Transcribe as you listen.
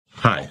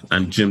Hi,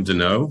 I'm Jim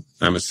Denault.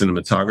 I'm a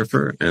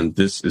cinematographer, and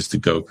this is the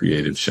Go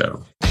Creative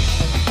Show.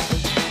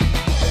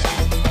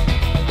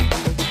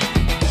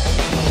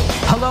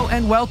 Hello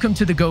and welcome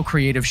to the Go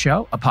Creative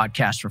Show, a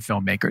podcast for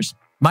filmmakers.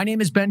 My name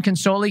is Ben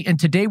Consoli, and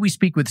today we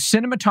speak with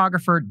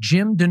cinematographer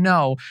Jim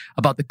Denault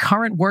about the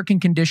current working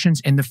conditions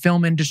in the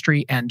film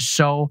industry and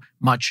so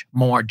much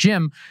more.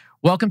 Jim,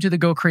 welcome to the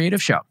Go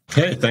Creative Show.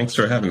 Hey, thanks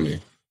for having me.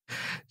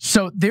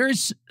 So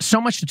there's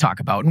so much to talk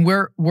about, and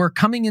we're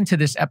coming into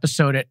this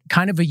episode at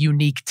kind of a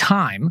unique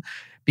time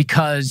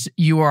because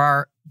you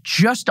are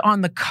just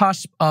on the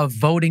cusp of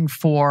voting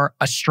for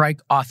a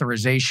strike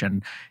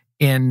authorization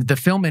in the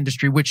film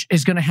industry, which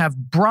is going to have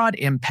broad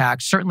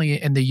impact,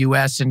 certainly in the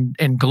US and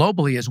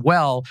globally as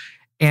well.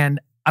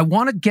 And I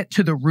want to get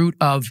to the root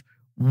of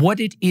what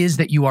it is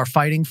that you are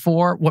fighting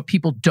for, what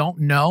people don't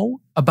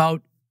know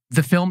about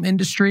the film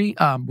industry.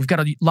 We've got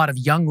a lot of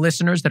young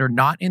listeners that are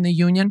not in the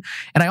union.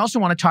 And I also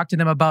want to talk to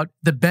them about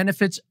the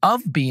benefits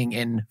of being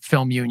in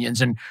film unions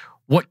and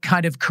what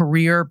kind of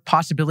career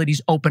possibilities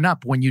open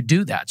up when you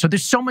do that. So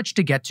there's so much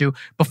to get to.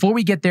 Before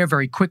we get there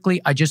very quickly,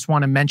 I just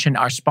want to mention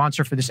our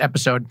sponsor for this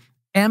episode,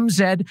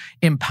 MZ,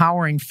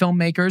 empowering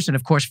filmmakers. And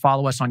of course,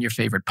 follow us on your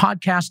favorite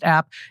podcast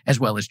app, as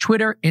well as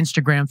Twitter,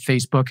 Instagram,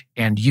 Facebook,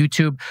 and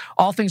YouTube.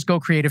 All things Go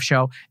Creative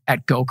Show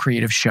at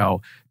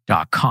gocreativeshow.com.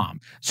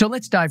 So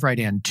let's dive right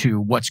into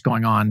what's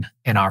going on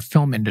in our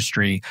film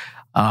industry.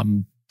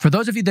 For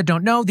those of you that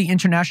don't know, the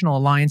International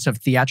Alliance of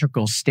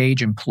Theatrical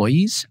Stage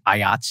Employees,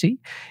 IATSE,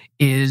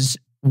 is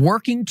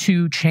working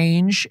to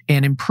change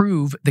and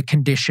improve the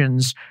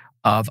conditions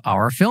of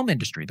our film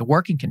industry, the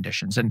working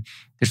conditions. And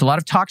there's a lot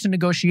of talks and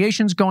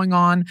negotiations going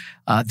on.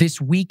 This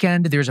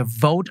weekend, there's a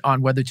vote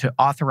on whether to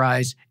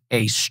authorize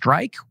a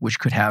strike, which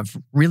could have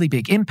really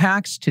big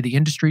impacts to the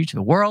industry, to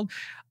the world.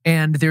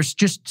 And there's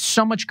just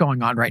so much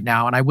going on right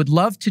now. And I would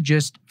love to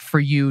just for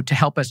you to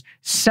help us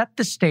set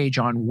the stage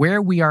on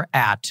where we are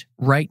at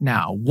right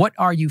now. What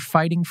are you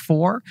fighting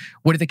for?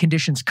 What are the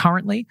conditions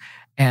currently?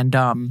 And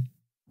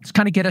let's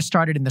kind of get us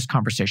started in this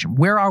conversation.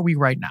 Where are we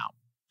right now?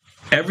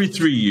 Every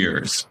 3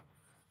 years,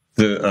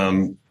 it's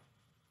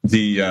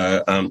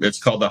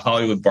called the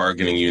Hollywood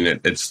Bargaining Unit.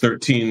 It's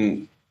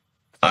 13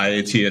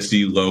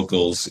 IATSE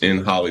locals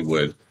in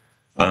Hollywood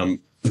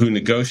who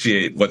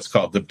negotiate what's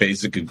called the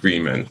basic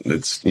agreement.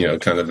 It's,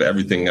 kind of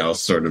everything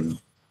else sort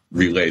of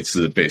relates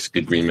to the basic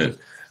agreement.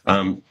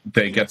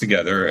 They get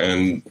together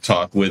and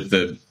talk with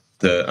the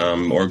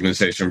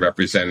organization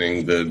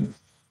representing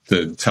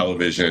the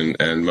television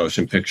and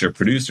motion picture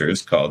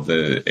producers called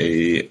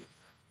the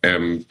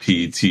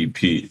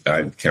AMPTP.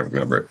 I can't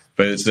remember,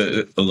 but it's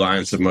the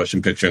Alliance of Motion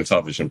Picture and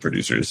Television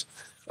Producers.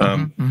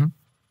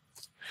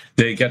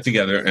 They get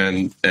together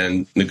and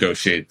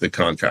negotiate the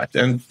contract.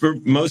 And for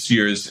most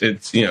years,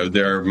 it's,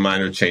 there are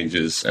minor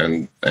changes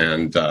and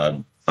it's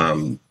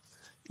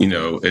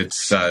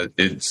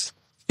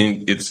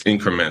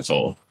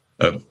incremental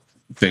of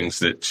things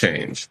that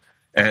change.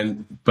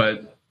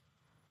 But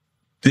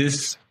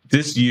this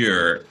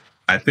year,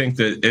 I think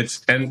that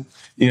it's, and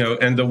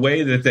the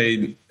way that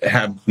they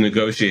have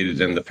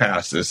negotiated in the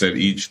past is that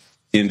each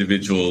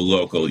individual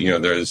local,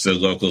 there's the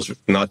locals,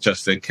 not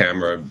just the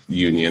camera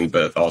union,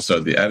 but also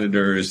the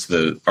editors,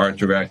 the art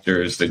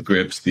directors, the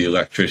grips, the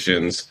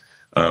electricians,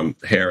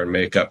 hair and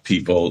makeup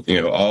people, they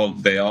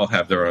all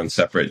have their own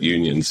separate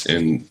unions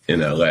in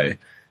LA.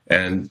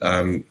 And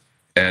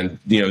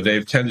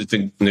they've tended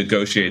to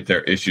negotiate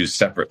their issues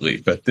separately.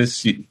 But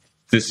this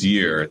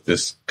year,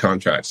 this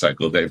contract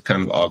cycle, they've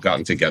kind of all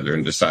gotten together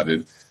and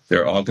decided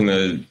they're all going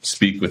to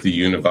speak with a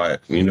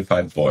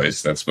unified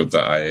voice. That's what the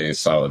IA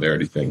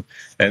solidarity thing.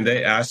 And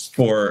they asked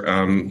for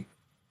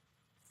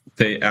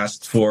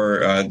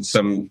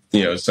some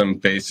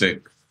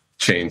basic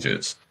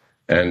changes.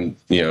 And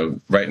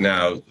right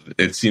now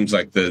it seems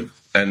like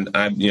I'm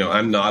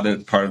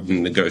not part of the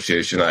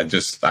negotiation. I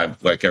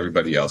like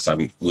everybody else,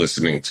 I'm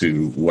listening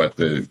to what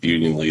the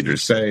union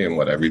leaders say and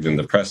what I read in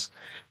the press.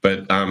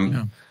 But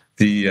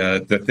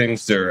the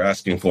things they're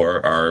asking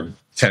for are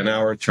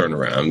 10-hour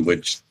turnaround,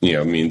 which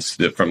means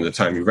that from the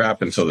time you wrap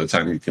until the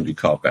time you can be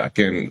called back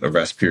in, a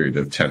rest period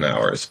of 10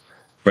 hours.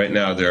 Right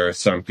now, there are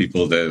some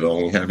people that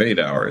only have 8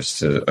 hours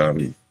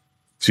to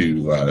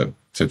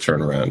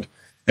turn around.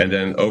 And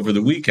then over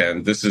the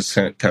weekend, this is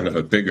kind of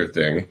a bigger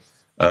thing,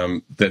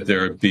 that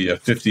there would be a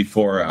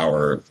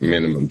 54-hour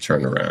minimum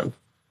turnaround,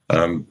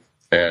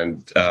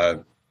 and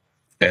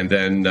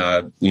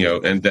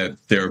that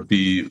there would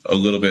be a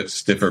little bit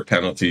stiffer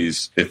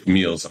penalties if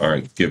meals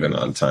aren't given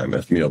on time,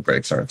 if meal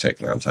breaks aren't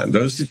taken on time.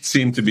 Those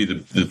seem to be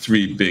the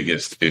three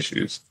biggest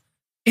issues.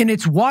 And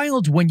it's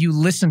wild when you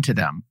listen to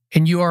them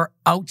and you are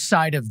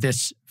outside of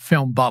this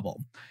film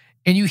bubble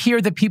and you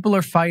hear that people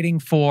are fighting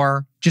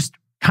for just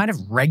kind of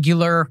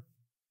regular,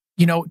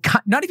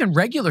 not even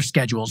regular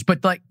schedules,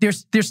 but like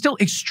there's still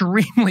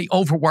extremely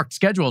overworked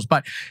schedules,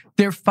 but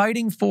they're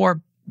fighting for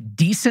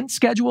decent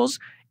schedules.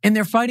 And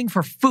they're fighting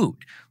for food.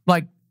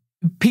 Like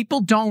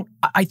people don't,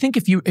 I think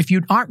if you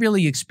aren't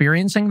really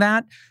experiencing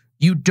that,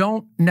 you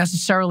don't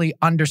necessarily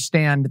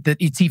understand that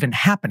it's even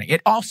happening.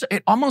 It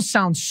almost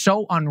sounds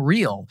so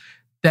unreal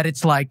that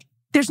it's like,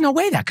 there's no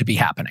way that could be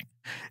happening.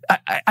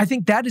 I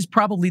think that is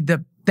probably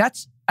the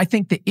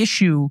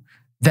issue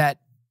that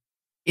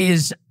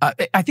is,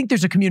 I think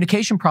there's a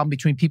communication problem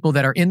between people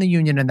that are in the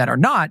union and that are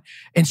not,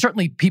 and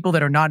certainly people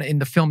that are not in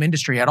the film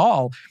industry at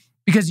all,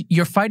 because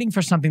you're fighting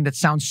for something that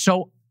sounds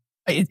so,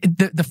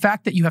 the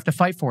fact that you have to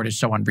fight for it is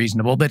so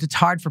unreasonable that it's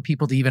hard for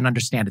people to even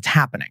understand it's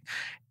happening.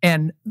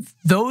 And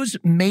those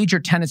major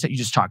tenets that you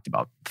just talked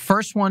about, the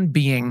first one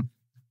being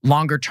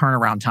longer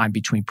turnaround time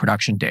between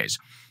production days.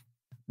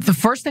 The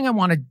first thing I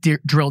want to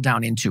drill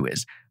down into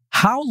is,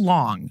 how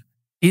long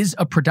is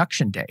a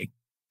production day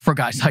for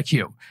guys like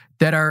you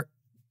that are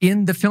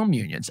in the film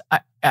unions?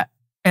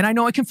 And I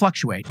know it can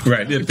fluctuate.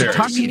 Right, it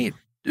varies.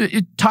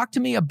 Talk to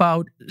me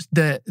about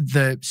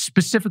the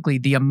specifically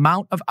the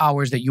amount of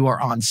hours that you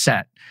are on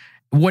set,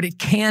 what it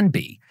can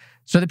be,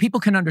 so that people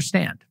can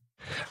understand.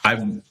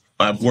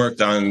 I've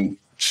worked on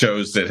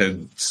shows that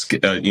had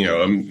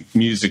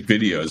music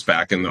videos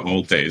back in the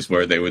old days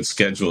where they would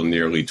schedule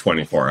nearly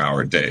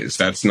 24-hour days.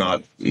 That's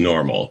not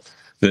normal.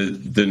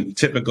 The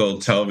typical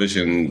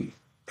television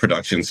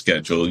production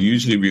schedule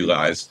usually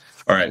relies,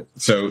 all right,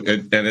 so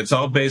it's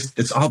all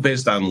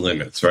based on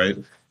limits, right?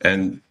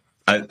 And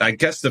I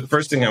guess the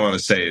first thing I want to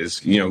say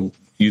is, you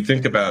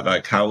think about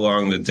like how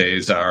long the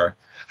days are,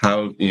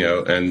 how,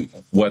 and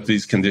what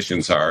these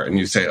conditions are. And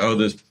you say, oh,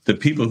 the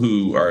people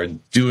who are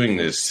doing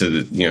this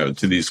to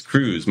these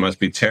crews must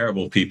be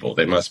terrible people.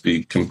 They must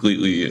be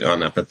completely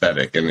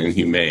unempathetic and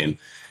inhumane.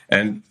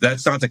 And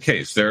that's not the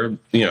case. They're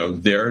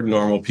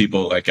normal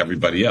people like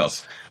everybody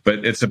else.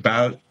 But it's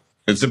about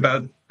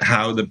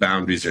how the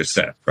boundaries are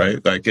set,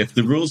 right? Like if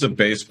the rules of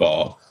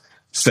baseball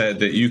said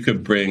that you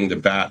could bring the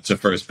bat to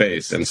first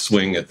base and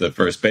swing at the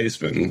first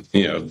baseman,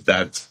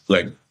 that's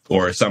like,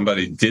 or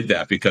somebody did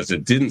that because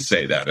it didn't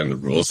say that in the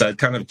rules, that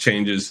kind of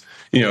changes,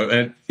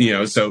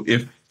 so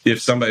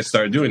if somebody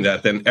started doing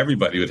that, then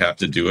everybody would have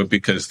to do it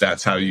because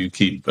that's how you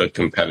keep a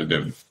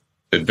competitive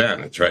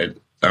advantage, right?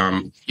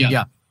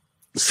 Yeah.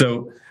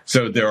 So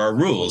there are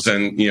rules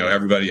and,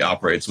 everybody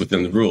operates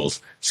within the rules.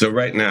 So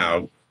right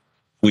now,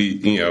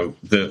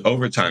 the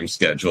overtime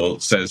schedule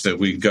says that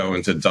we go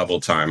into double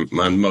time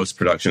on most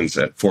productions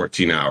at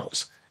 14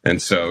 hours.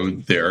 And so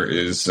there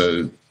is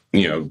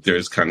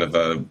there's kind of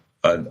a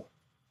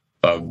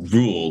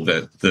rule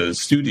that the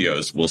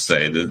studios will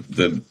say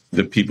that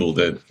the people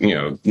that,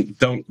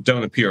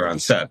 don't appear on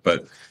set,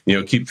 but,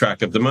 keep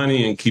track of the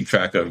money and keep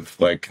track of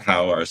like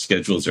how our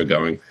schedules are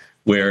going,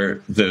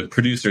 where the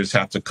producers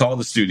have to call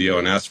the studio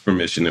and ask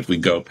permission if we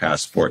go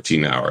past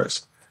 14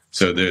 hours.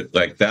 So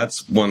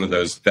that's one of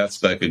those,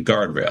 that's like a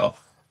guardrail.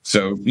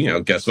 So,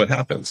 guess what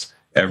happens?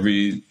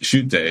 Every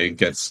shoot day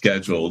gets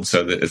scheduled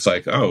so that it's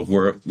like, oh,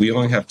 we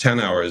only have 10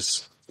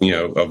 hours,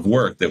 of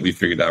work that we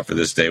figured out for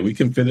this day. We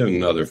can fit in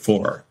another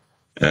 4.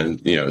 And,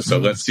 so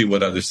let's see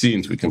what other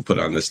scenes we can put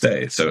on this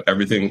day. So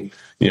everything,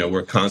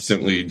 we're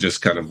constantly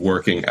just kind of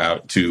working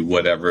out to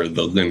whatever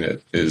the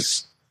limit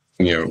is,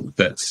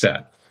 that's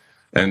set.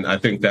 And I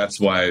think that's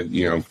why,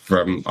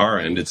 from our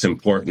end, it's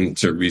important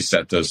to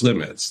reset those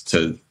limits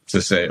to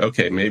say,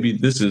 okay, maybe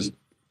this is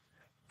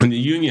in the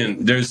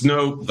union. There's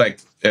no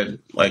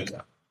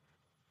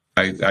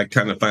I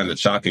kind of find it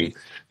shocking.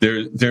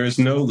 There is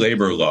no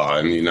labor law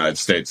in the United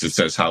States that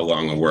says how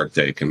long a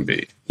workday can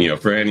be.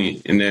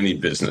 In any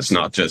business,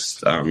 not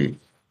just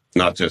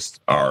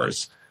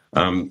ours.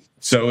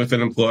 So if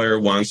an employer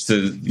wants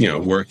to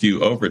work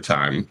you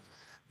overtime,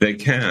 they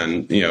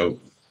can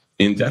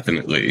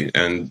indefinitely,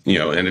 and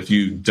if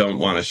you don't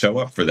want to show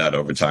up for that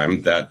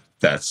overtime,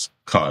 that's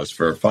cause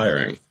for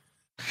firing.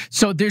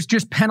 So there's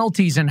just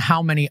penalties in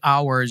how many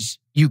hours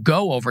you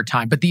go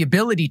overtime, but the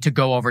ability to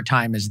go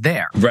overtime is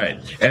there. Right.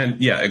 And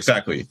yeah,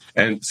 exactly.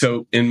 And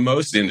so in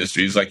most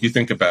industries, like you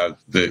think about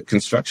the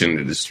construction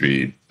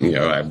industry,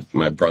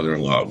 my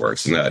brother-in-law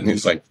works in that, and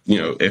he's like,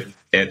 if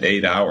at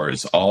 8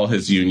 hours, all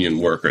his union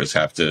workers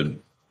have to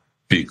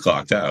be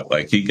clocked out.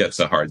 Like he gets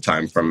a hard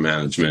time from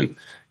management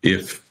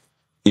if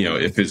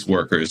his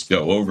workers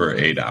go over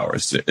 8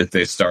 hours, if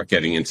they start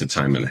getting into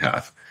time and a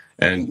half.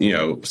 And,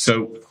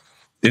 so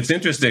it's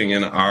interesting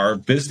in our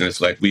business,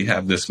 like we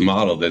have this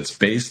model that's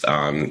based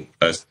on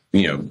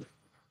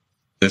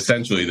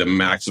essentially the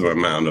maximum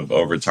amount of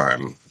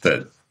overtime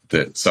that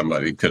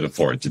somebody could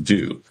afford to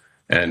do.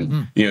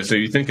 And, so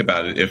you think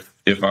about it,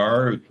 if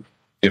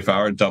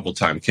our double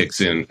time kicks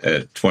in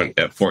at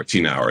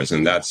 14 hours,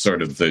 and that's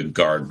sort of the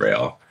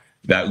guardrail,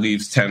 that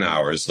leaves 10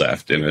 hours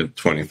left in a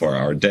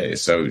 24-hour day.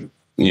 So,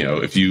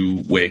 if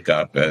you wake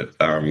up at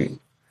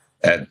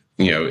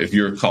if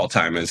your call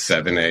time is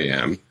 7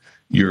 a.m.,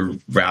 your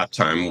wrap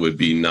time would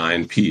be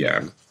 9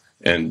 p.m.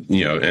 And,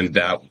 and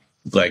that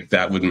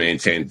would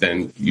maintain,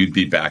 then you'd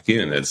be back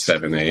in at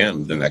 7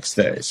 a.m. the next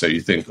day. So you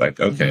think like,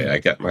 okay, I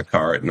get my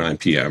car at 9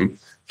 p.m.,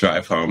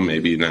 drive home,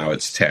 maybe now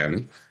it's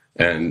 10,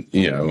 and,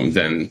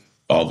 then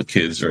all the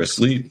kids are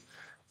asleep.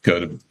 go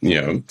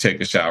to,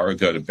 take a shower,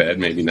 go to bed.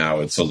 Maybe now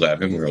it's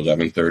 11 or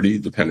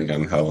 11:30, depending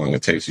on how long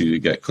it takes you to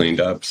get cleaned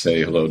up,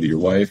 say hello to your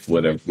wife,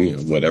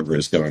 whatever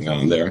is going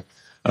on there.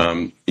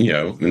 And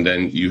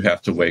then you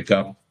have to wake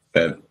up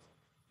at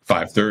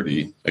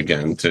 5:30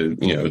 again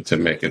to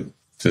make it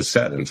to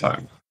set in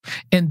time.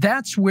 And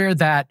that's where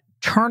that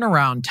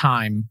turnaround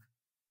time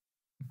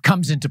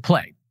comes into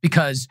play,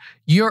 because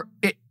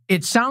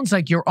it sounds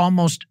like you're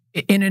almost,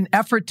 in an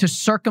effort to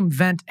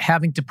circumvent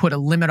having to put a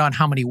limit on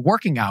how many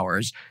working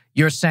hours,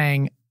 you're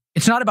saying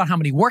it's not about how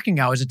many working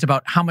hours, it's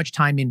about how much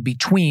time in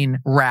between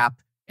wrap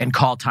and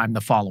call time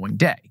the following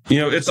day.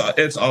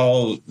 It's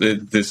all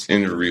this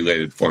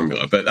interrelated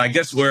formula. But I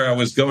guess where I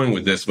was going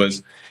with this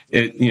was,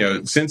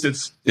 since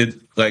it's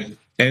like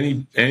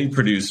any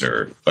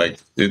producer, like,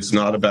 it's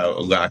not about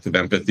a lack of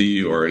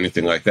empathy or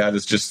anything like that.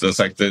 It's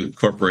like the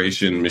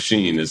corporation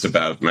machine is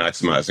about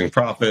maximizing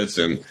profits,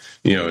 and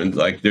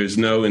like there's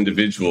no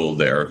individual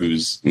there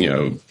who's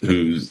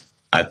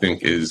I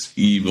think is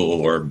evil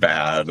or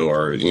bad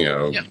or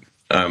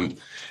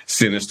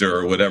sinister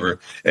or whatever.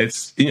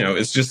 It's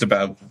just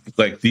about,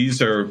 like, this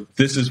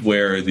is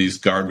where these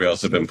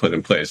guardrails have been put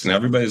in place, and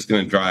everybody's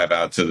going to drive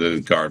out to the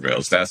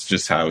guardrails. That's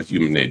just how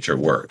human nature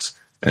works.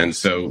 And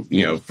so,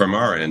 from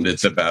our end,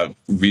 it's about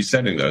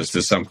resetting those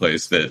to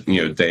someplace that,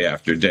 day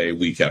after day,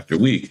 week after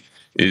week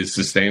is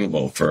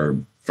sustainable for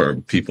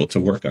people to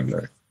work on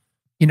there.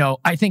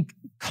 I think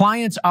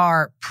clients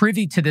are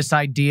privy to this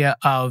idea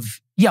of,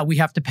 we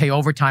have to pay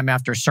overtime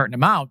after a certain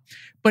amount,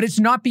 but it's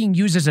not being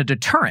used as a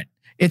deterrent.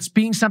 It's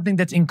being something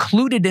that's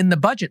included in the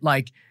budget.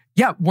 Like,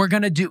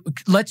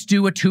 let's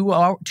do a two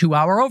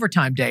hour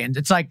overtime day. And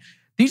it's like,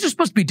 these are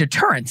supposed to be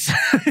deterrents.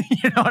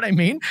 You know what I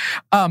mean?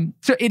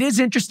 So it is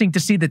interesting to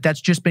see that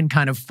that's just been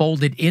kind of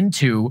folded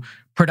into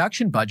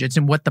production budgets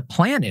and what the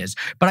plan is.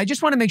 But I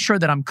just want to make sure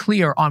that I'm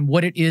clear on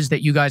what it is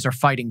that you guys are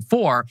fighting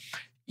for.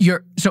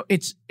 So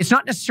it's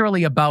not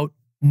necessarily about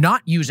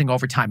not using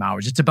overtime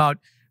hours. It's about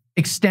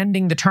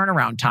extending the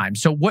turnaround time.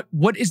 So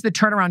what is the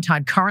turnaround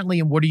time currently,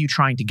 and what are you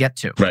trying to get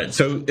to? Right.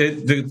 So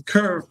the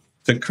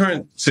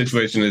current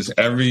situation is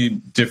every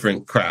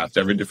different craft,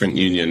 every different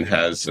union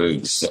has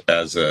a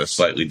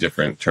slightly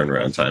different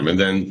turnaround time. And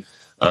then,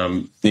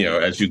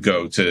 as you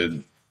go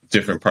to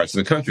different parts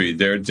of the country,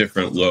 there are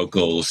different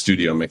local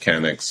studio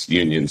mechanics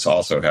unions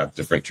also have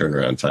different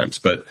turnaround times.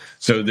 But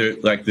so they're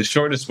like, the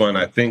shortest one,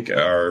 I think,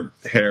 are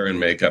hair and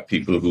makeup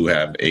people who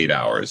have 8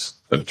 hours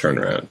of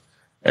turnaround.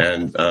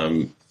 And,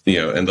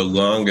 and the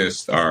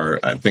longest are,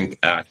 I think,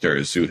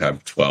 actors who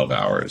have 12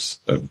 hours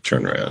of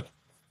turnaround.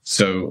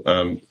 So,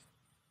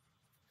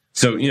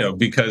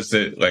 because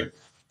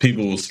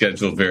people will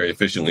schedule very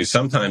efficiently,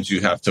 sometimes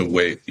you have to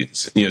wait.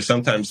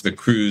 Sometimes the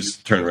crew's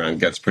turnaround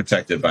gets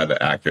protected by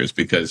the actors,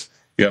 because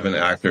you have an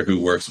actor who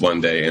works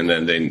one day and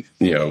then they,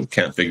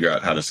 can't figure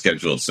out how to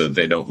schedule it, so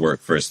they don't work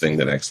first thing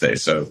the next day.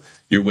 So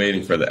you're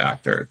waiting for the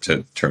actor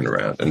to turn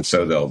around. And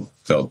so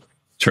they'll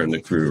turn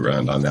the crew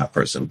around on that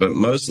person. But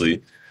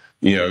mostly,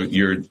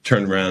 your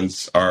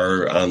turnarounds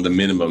are on the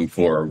minimum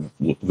for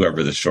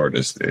whoever the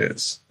shortest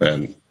is.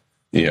 And,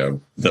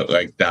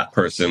 that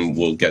person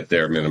will get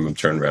their minimum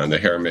turnaround. The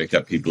hair and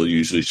makeup people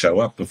usually show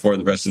up before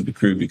the rest of the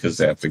crew because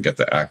they have to get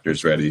the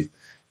actors ready.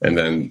 And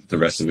then the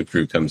rest of the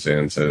crew comes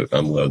in to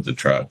unload the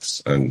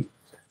trucks. And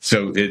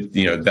so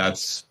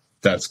that's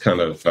kind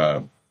of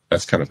how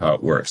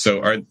it works.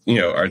 So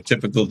our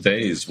typical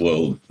days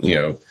will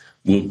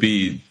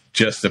be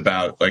just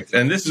about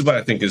and this is what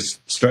I think is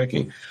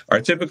striking.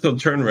 Our typical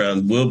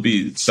turnaround will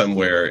be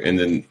somewhere in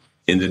the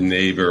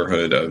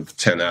neighborhood of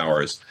 10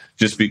 hours,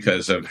 just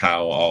because of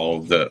how all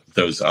of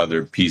those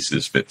other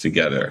pieces fit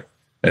together.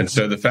 And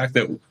so the fact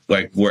that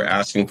we're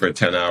asking for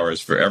 10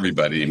 hours for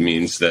everybody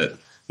means that,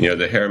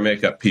 the hair and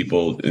makeup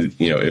people,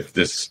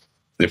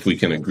 if we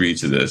can agree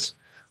to this,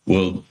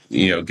 will,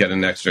 get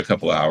an extra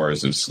couple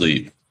hours of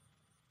sleep.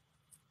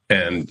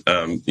 And,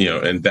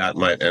 and that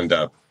might end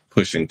up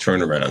pushing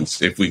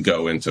turnarounds if we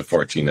go into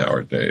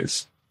 14-hour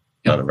days.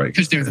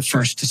 Because they're the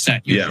first to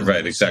set. Yeah,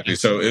 right, exactly.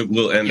 So it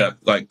will end up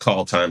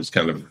call times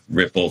kind of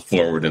ripple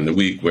forward in the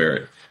week,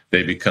 where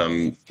they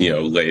become,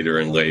 later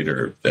and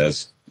later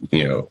because of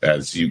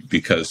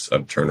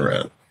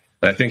turnaround.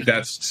 And I think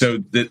that's, so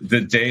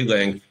the day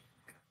length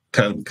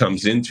kind of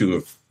comes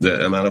into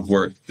the amount of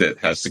work that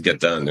has to get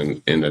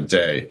done in a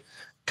day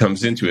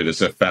comes into it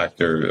as a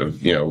factor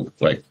of,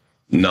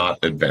 not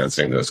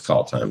advancing those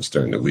call times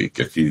during the week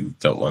if you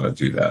don't want to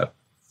do that.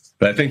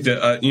 But I think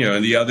that,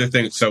 the other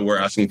thing, so we're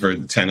asking for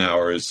 10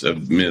 hours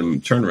of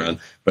minimum turnaround.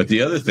 But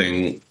the other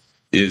thing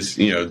is,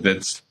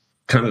 that's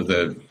kind of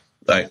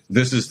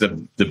this is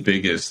the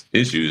biggest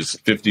issue is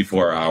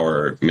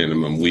 54-hour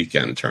minimum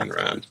weekend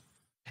turnaround.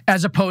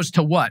 As opposed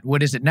to what?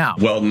 What is it now?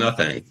 Well,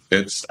 nothing.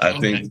 I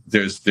think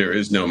there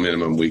is no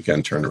minimum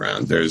weekend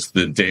turnaround. There's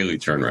the daily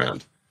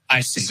turnaround.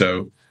 I see.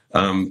 So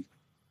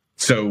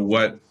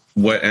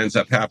what ends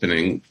up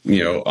happening,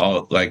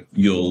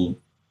 you'll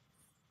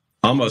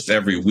almost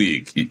every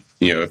week,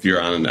 if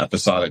you're on an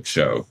episodic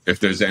show,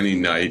 if there's any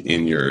night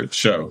in your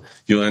show,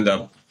 you'll end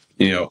up,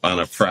 on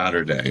a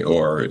Fratter day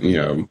or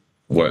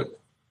what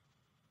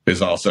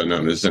is also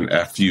known as an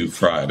FU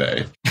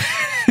Friday.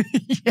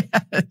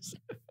 Yes.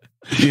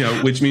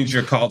 Which means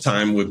your call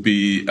time would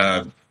be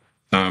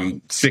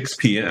 6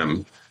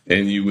 p.m.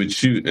 and you would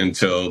shoot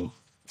until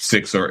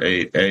 6 or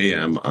 8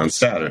 a.m. on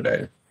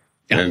Saturday.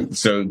 Yeah. And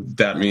so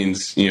that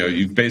means,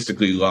 you've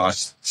basically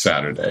lost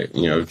Saturday.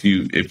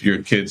 If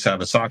your kids have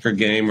a soccer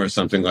game or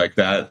something like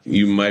that,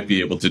 you might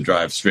be able to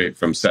drive straight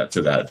from set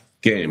to that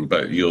game,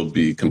 but you'll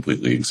be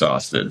completely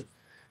exhausted.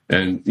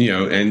 And,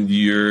 and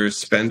you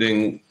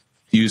spend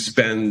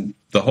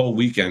the whole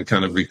weekend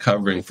kind of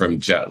recovering from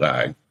jet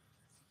lag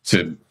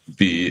to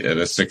be at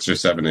a 6 or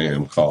 7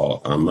 a.m.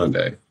 call on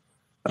Monday.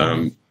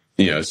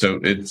 So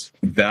it's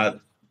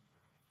that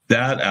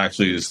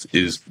actually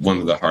is one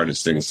of the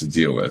hardest things to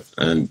deal with.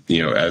 And,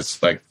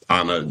 as like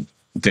on a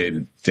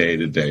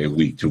day-to-day,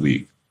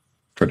 week-to-week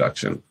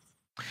production.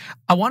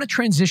 I want to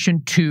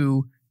transition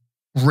to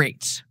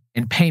rates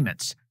and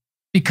payments,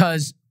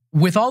 because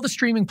with all the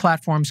streaming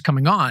platforms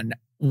coming on,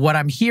 what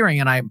I'm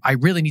hearing, and I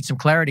really need some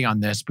clarity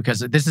on this because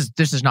this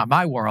is not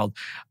my world.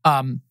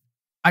 I'm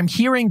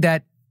hearing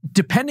that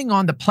depending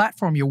on the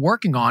platform you're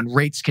working on,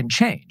 rates can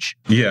change.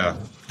 Yeah.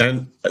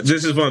 And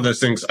this is one of those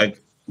things,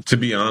 to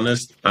be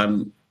honest,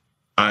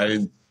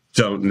 I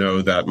don't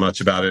know that much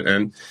about it.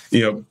 And,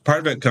 part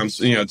of it comes,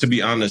 to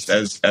be honest,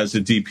 as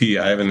a DP,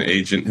 I have an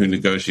agent who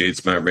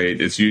negotiates my rate.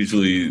 It's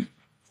usually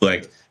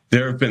like,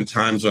 there have been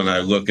times when I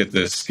look at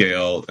this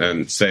scale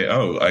and say,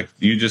 oh,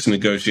 you just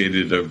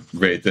negotiated a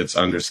rate that's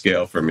under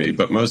scale for me.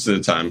 But most of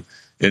the time,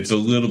 it's a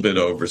little bit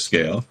over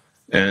scale.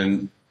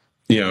 And,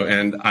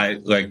 and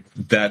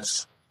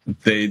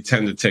they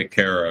tend to take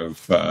care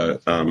of,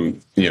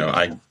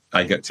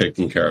 I get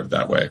taken care of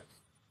that way.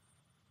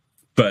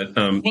 But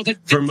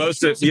for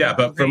most of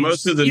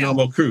the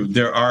normal crew,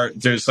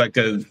 there's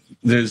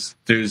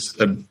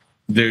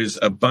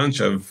a bunch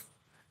of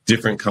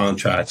different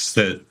contracts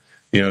that,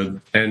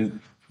 and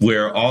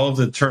where all of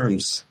the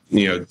terms,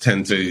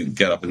 tend to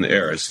get up in the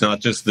air. It's not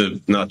just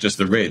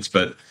the rates,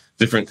 but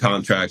different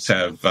contracts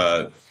have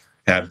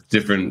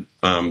different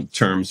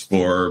terms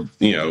for,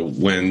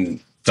 when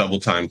double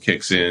time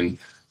kicks in,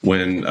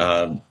 when,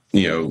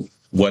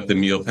 what the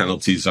meal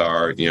penalties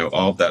are,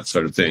 all of that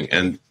sort of thing.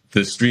 And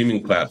the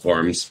streaming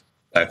platforms,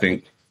 I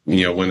think,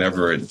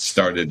 whenever it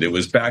started, it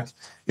was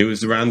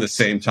around the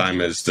same time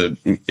as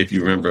if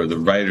you remember, the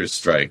writer's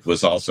strike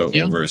was also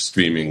over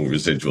streaming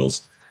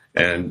residuals.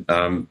 And,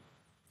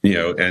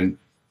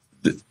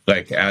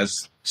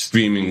 as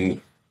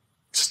streaming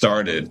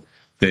started,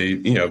 they,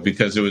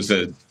 because it was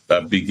a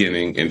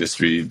beginning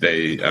industry,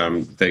 they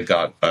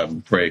got a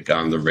break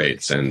on the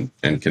rates and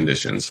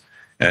conditions.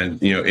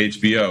 And,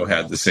 HBO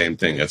had the same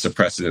thing. It's a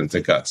precedent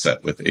that got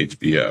set with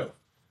HBO,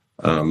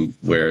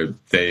 where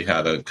they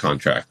had a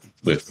contract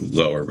with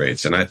lower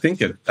rates. And I think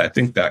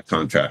that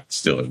contract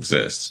still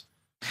exists.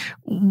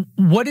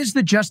 What is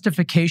the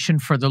justification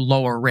for the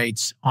lower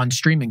rates on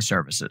streaming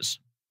services?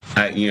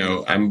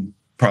 I'm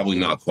probably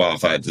not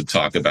qualified to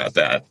talk about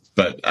that,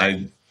 but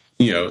I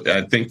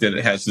think that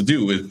it has to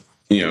do with,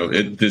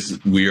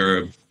 we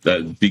are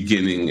a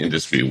beginning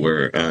industry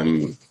where,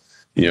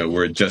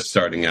 we're just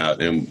starting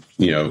out and,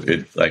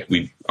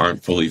 we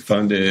aren't fully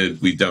funded.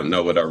 We don't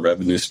know what our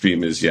revenue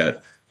stream is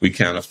yet. We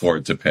can't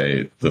afford to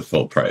pay the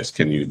full price.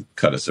 Can you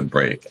cut us a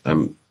break?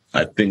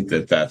 I think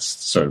that's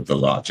sort of the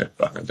logic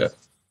behind it.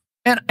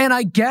 And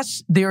I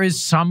guess there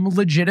is some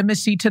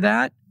legitimacy to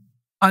that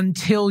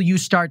until you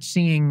start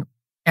seeing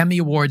Emmy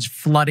Awards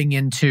flooding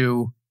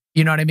into,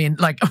 you know what I mean?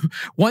 Like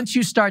once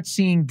you start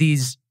seeing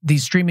these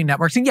streaming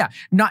networks, and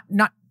not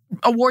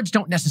awards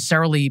don't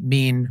necessarily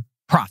mean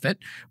profit,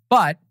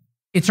 but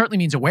it certainly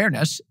means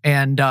awareness.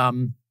 And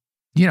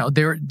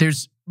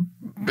there's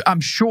I'm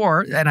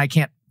sure, and I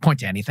can't point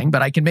to anything,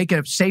 but I can make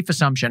a safe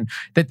assumption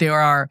that there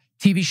are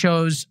TV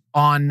shows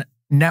on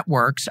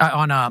networks,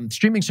 on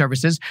streaming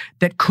services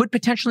that could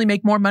potentially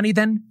make more money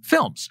than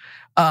films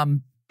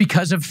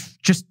because of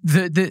just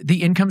the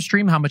income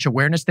stream, how much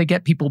awareness they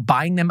get, people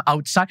buying them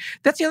outside.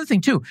 That's the other thing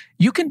too.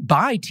 You can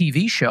buy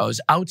TV shows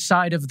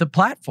outside of the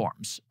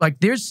platforms. Like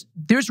there's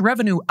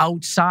revenue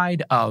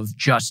outside of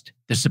just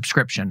the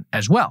subscription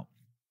as well.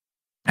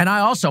 And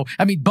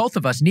both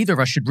of us, neither of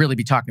us should really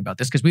be talking about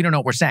this because we don't know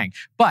what we're saying,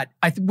 but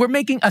we're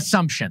making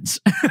assumptions.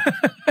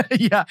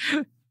 Yeah.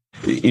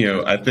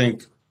 I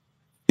think,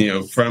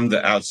 from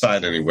the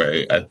outside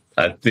anyway,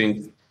 I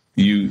think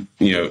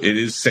it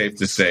is safe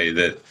to say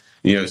that,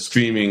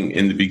 streaming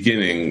in the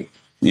beginning,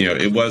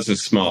 it was a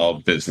small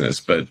business,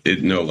 but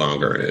it no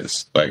longer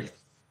is. Like,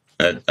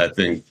 I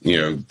think,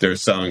 they're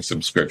selling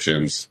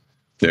subscriptions.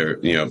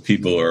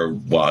 People are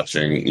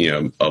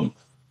watching,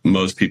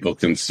 most people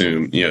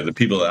consume, the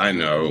people that I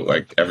know,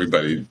 like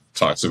everybody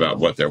talks about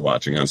what they're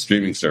watching on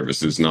streaming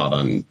services, not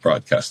on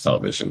broadcast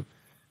television.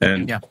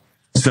 And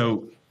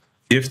so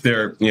if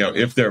their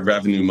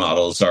revenue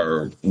models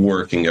are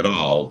working at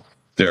all,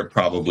 they're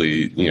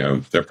probably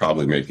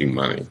making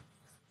money.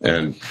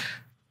 And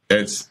I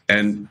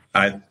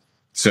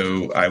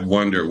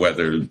wonder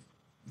whether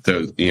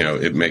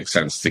it makes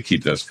sense to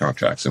keep those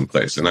contracts in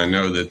place. And I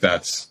know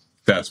that's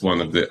that's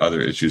one of the other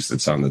issues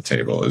that's on the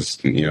table is,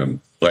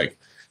 like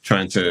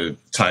trying to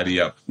tidy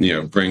up,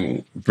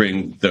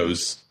 bring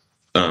those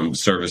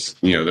service,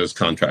 those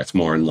contracts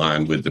more in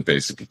line with the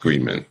basic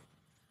agreement,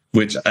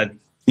 which I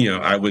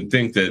would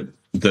think that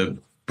the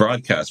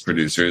broadcast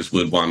producers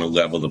would want to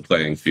level the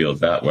playing field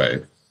that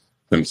way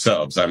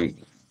themselves. I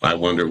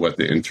wonder what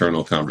the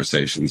internal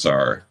conversations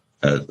are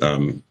at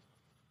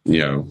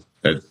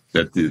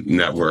the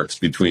networks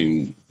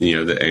between, the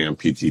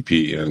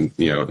AMPTP and,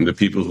 and the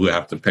people who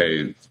have to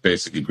pay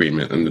basic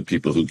agreement and the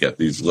people who get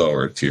these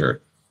lower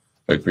tier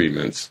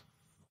agreements.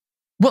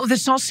 Well,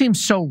 this all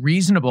seems so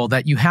reasonable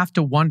that you have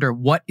to wonder,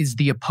 what is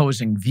the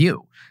opposing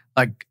view?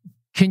 Like,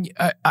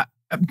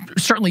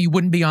 certainly you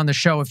wouldn't be on the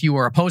show if you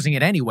were opposing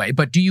it anyway,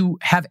 but do you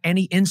have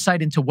any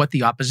insight into what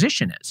the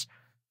opposition is?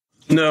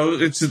 No,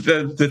 it's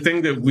the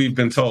thing that we've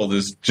been told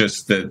is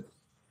just that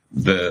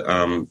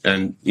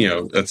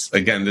it's,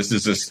 again, this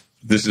is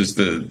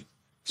the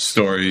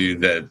story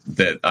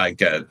that I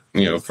get,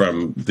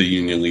 from the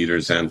union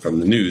leaders and from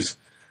the news,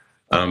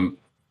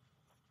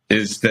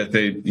 is that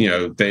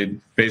they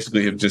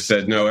basically have just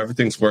said, no,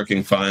 everything's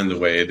working fine the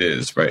way it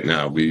is right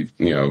now.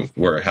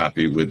 We're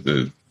happy with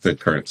the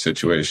current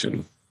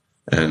situation,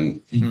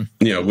 and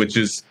which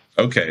is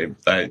okay.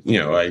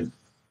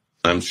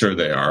 I'm sure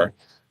they are.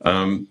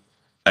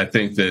 I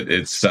think that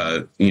it's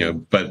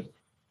but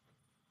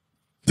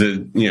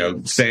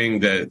saying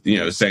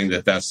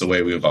that that's the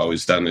way we've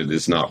always done it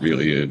is not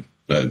really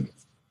a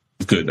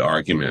good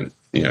argument.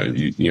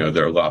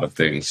 There are a lot of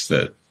things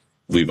that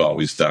we've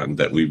always done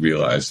that we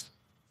realized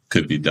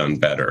could be done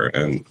better,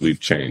 and we've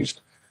changed.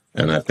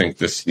 And I think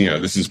this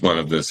is one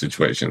of the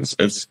situations.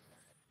 It's,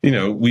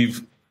 we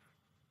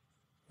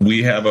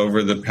have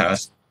over the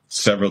past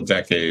several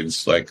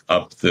decades, like,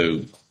 upped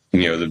the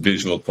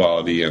visual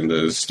quality and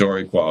the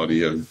story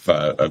quality of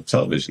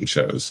television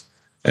shows.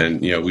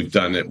 And, we've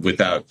done it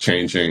without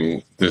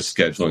changing the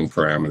scheduling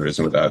parameters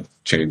and without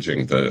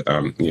changing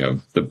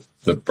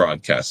the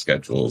broadcast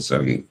schedules.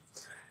 And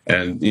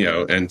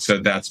so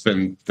that's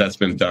been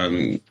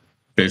done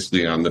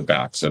basically on the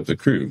backs of the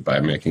crew by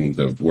making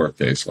the work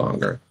days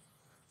longer.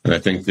 And I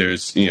think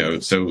there's,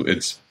 so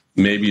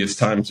maybe it's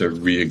time to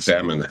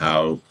re-examine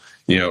how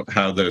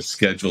those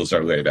schedules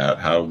are laid out,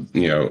 how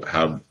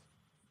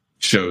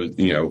shows,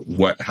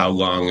 how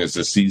long is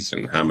a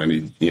season? How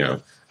many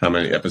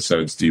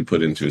episodes do you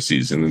put into a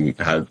season? And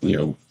how,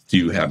 do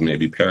you have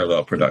maybe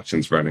parallel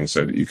productions running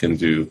so that you can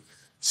do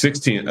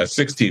 16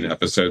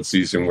 episode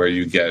season where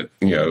you get,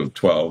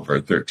 12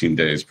 or 13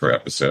 days per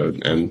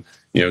episode, and,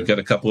 get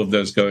a couple of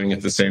those going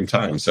at the same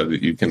time so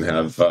that you can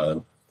have,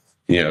 so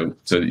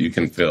that you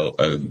can fill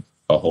a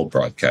whole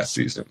broadcast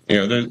season.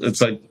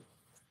 It's like,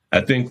 I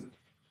think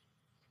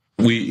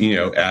we,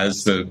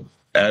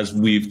 as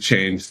we've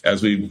changed,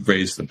 as we've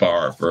raised the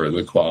bar for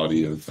the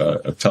quality of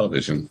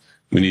television,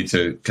 we need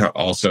to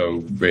also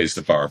raise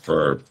the bar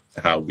for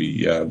how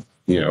we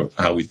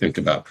think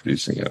about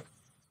producing it.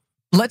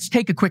 Let's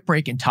take a quick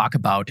break and talk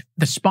about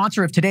the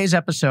sponsor of today's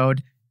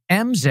episode,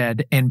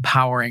 MZ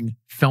Empowering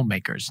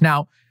Filmmakers.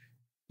 Now,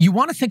 you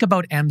want to think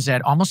about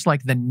MZ almost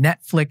like the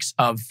Netflix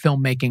of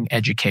filmmaking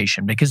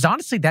education, because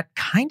honestly, that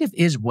kind of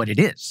is what it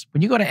is.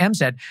 When you go to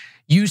MZ,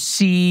 you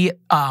see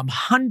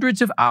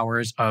hundreds of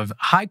hours of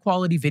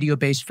high-quality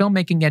video-based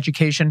filmmaking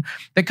education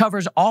that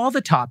covers all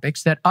the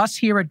topics that us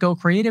here at Go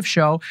Creative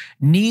Show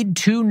need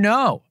to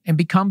know and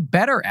become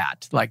better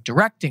at, like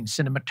directing,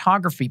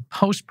 cinematography,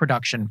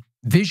 post-production,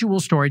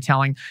 visual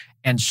storytelling,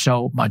 and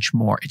so much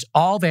more. It's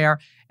all there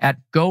at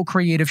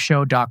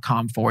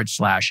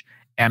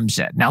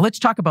gocreativeshow.com/MZ. Now, let's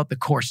talk about the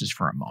courses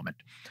for a moment.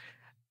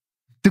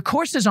 The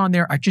courses on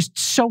there are just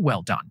so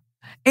well done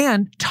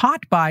and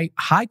taught by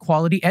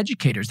high-quality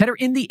educators that are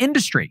in the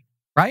industry,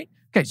 right?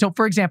 Okay, so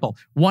for example,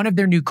 one of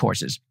their new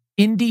courses,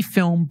 Indie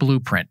Film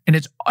Blueprint, and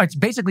it's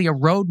basically a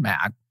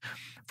roadmap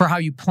for how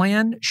you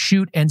plan,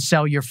 shoot, and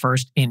sell your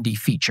first indie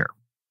feature.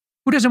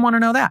 Who doesn't want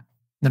to know that?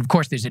 And of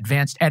course, there's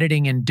advanced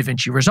editing in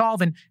DaVinci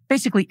Resolve, and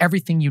basically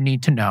everything you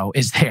need to know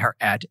is there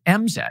at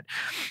MZ,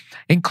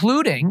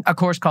 including a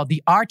course called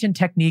The Art and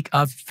Technique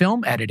of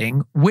Film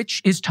Editing,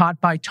 which is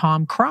taught by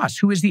Tom Cross,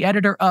 who is the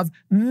editor of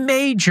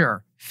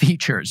major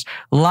features.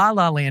 La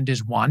La Land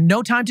is one.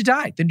 No Time to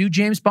Die, the new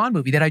James Bond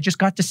movie that I just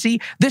got to see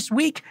this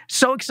week.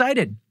 So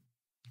excited.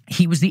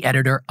 He was the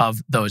editor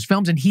of those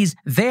films, and he's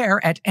there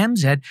at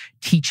MZ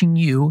teaching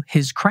you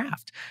his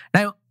craft.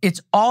 Now, it's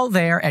all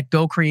there at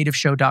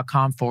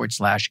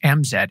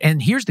gocreativeshow.com/MZ.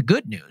 And here's the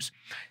good news.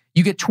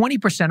 You get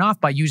 20% off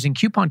by using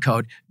coupon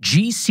code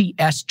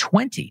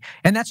GCS20.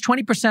 And that's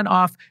 20%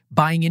 off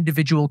buying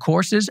individual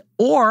courses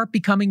or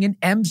becoming an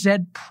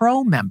MZ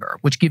Pro member,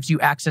 which gives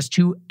you access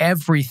to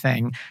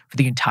everything for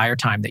the entire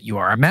time that you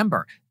are a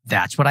member.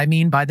 That's what I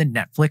mean by the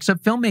Netflix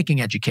of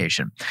filmmaking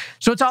education.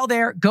 So it's all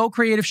there.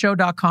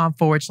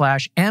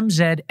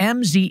 gocreativeshow.com/MZ,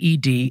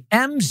 MZED,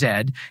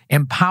 MZ,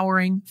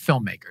 empowering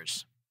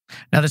filmmakers.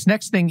 Now, this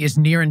next thing is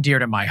near and dear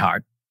to my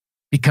heart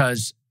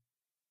because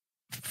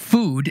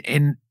food,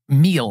 in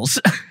meals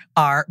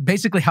are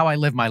basically how I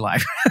live my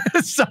life.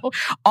 So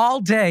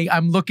all day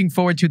I'm looking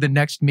forward to the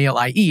next meal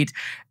I eat.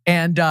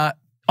 And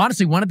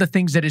honestly, one of the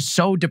things that is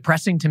so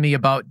depressing to me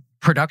about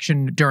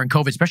production during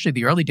COVID, especially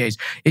the early days,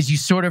 is you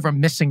sort of are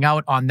missing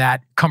out on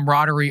that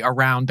camaraderie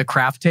around the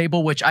craft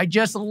table, which I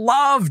just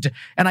loved.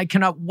 And I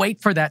cannot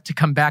wait for that to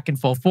come back in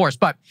full force.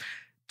 But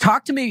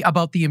talk to me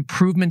about the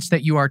improvements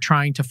that you are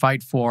trying to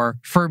fight for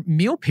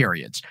meal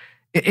periods.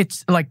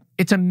 It's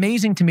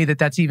amazing to me that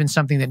that's even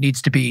something that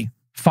needs to be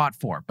fought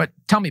for. But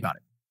tell me about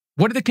it.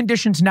 What are the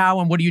conditions now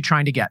and what are you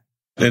trying to get?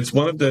 It's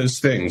one of those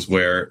things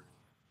where,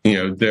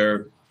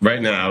 they're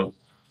right now,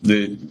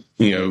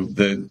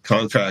 the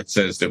contract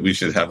says that we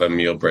should have a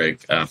meal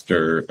break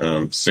after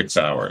 6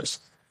 hours.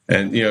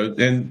 And,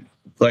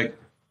 it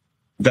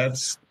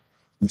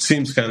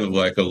seems kind of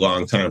like a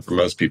long time for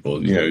most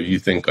people. You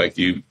think like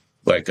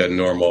a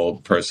normal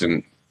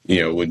person,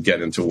 would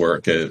get into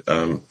work at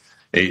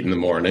 8 in the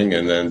morning,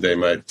 and then they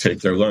might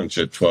take their lunch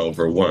at 12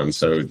 or 1.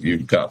 So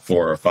you've got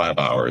 4 or 5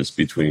 hours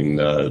between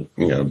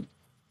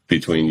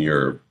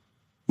your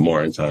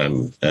morning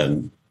time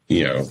and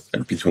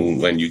between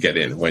when you get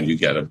in, when you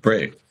get a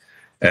break.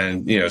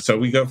 And, so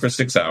we go for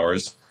 6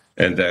 hours,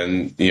 and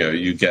then,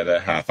 you get a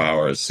half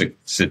hour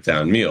sit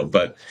down meal.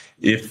 But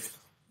if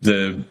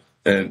the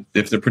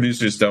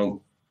producers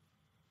don't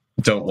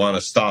want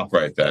to stop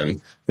right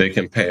then, they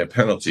can pay a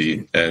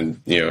penalty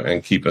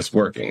and keep us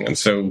working. And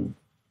so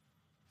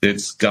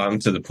it's gotten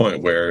to the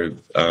point where,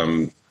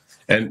 and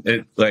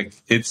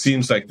it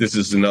seems like this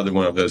is another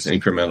one of those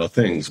incremental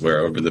things where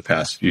over the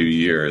past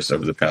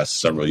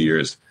several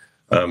years,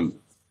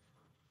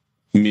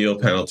 meal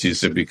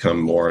penalties have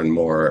become more and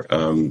more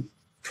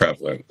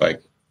prevalent.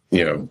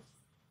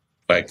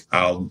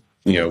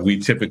 We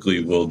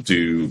typically will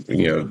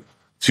do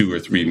 2 or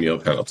 3 meal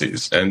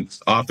penalties, and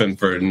often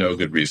for no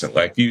good reason.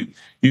 Like you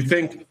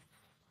think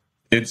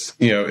it's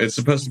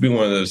supposed to be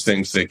one of those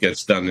things that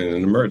gets done in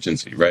an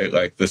emergency, right?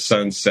 Like the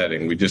sun's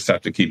setting, we just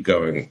have to keep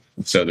going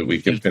so that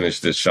we can finish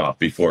this shot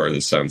before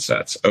the sun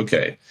sets.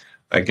 Okay,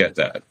 I get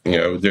that.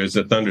 There's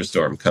a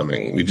thunderstorm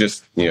coming. We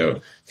just,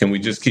 can we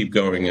just keep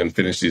going and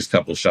finish these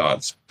couple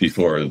shots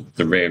before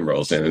the rain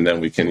rolls in, and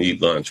then we can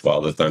eat lunch while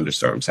the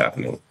thunderstorm's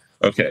happening?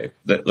 Okay,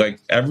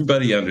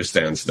 everybody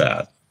understands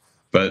that,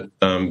 but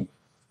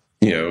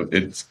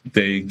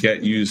they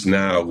get used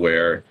now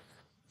where,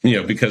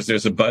 because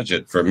there's a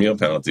budget for meal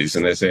penalties,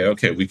 and they say,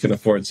 okay, we can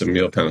afford some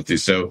meal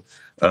penalties. So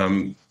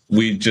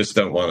we just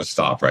don't want to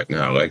stop right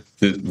now.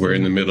 We're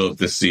in the middle of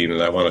this scene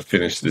and I want to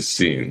finish this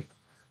scene.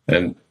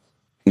 And,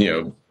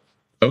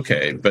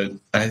 okay, but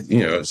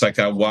it's like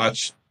I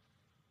watch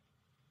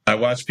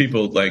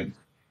people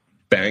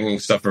banging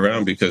stuff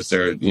around because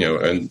they're,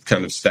 and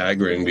kind of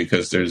staggering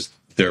because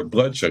their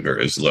blood sugar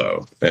is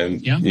low.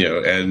 And,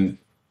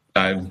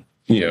 and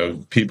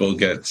people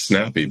get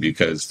snappy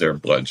because their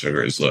blood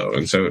sugar is low.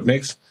 And so it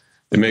makes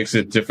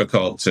it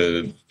difficult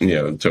to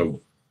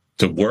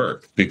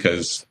work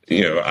because,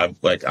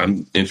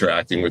 I'm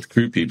interacting with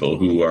crew people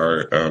who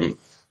are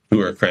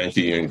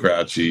cranky and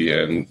grouchy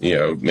and,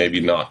 maybe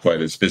not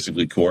quite as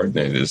physically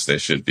coordinated as they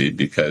should be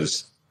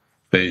because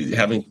they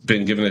haven't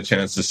been given a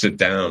chance to sit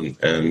down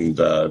and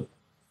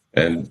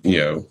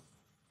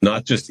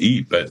not just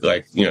eat, but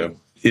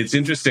it's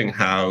interesting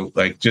how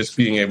just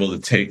being able to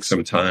take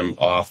some time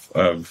off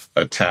of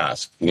a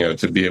task,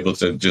 to be able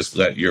to just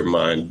let your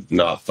mind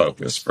not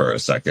focus for a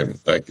second,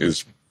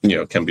 is,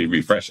 can be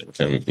refreshing,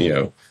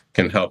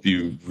 can help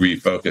you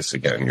refocus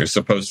again. You're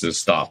supposed to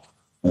stop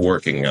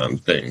working on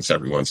things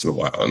every once in a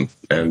while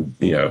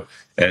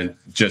and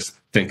just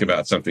think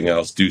about something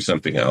else, do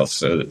something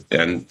else.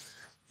 When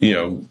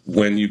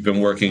you've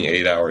been working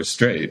 8 hours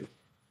straight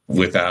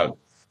without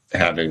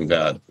having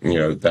that,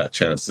 that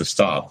chance to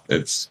stop,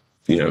 it's,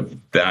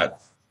 that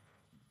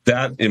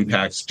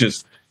impacts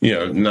just,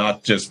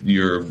 not just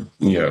your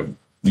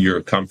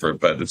comfort,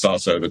 but it's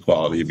also the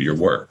quality of your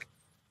work.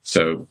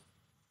 So.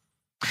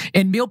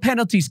 And meal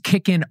penalties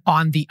kick in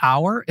on the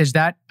hour. Is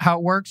that how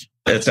it works?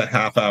 It's a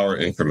half hour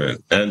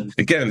increment. And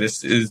again,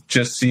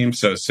 just seems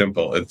so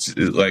simple. It's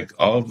like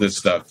all of this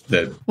stuff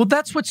that. Well,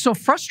 that's what's so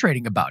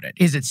frustrating about it,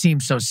 is it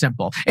seems so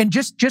simple. And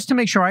just to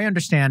make sure I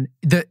understand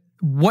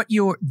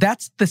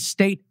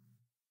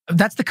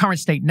that's the current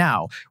state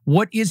now.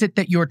 What is it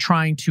that you're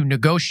trying to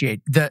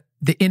negotiate? The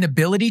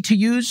inability to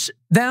use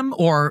them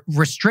or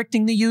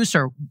restricting the use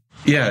or?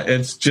 Yeah,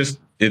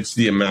 it's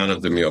the amount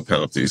of the meal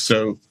penalty.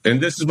 So,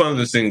 and this is one of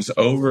those things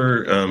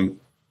over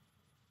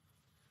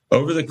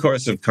the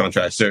course of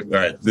contracts. All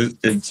right, this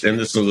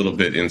is a little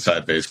bit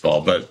inside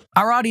baseball, but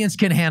our audience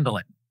can handle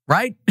it,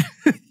 right?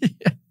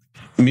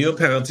 Meal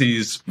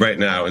penalties right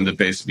now in the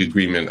basic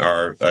agreement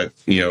are,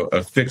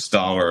 a fixed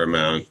dollar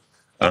amount.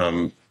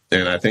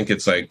 And I think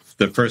it's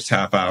the first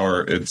half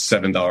hour, it's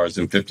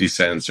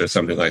 $7.50 or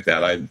something like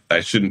that.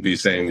 I shouldn't be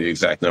saying the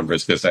exact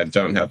numbers because I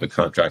don't have the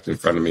contract in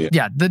front of me.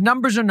 Yeah, the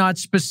numbers are not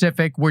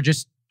specific. We're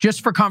just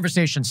for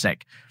conversation's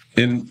sake.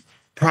 In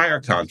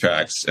prior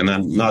contracts, and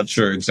I'm not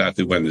sure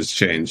exactly when this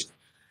changed,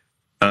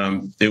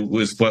 it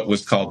was what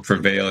was called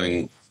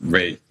prevailing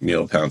rate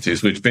meal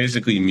penalties, which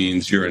basically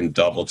means you're in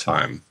double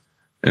time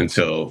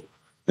until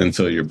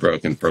you're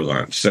broken for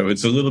lunch. So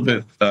it's a little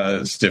bit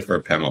stiffer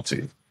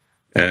penalty,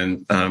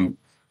 and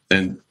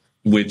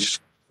which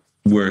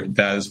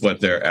that is what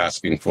they're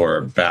asking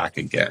for back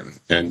again.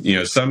 And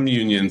some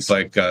unions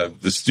like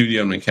the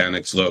Studio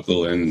Mechanics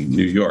Local in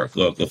New York,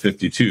 Local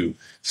 52,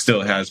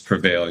 still has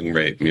prevailing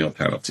rate meal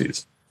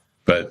penalties,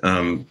 but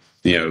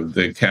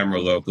the Camera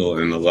Local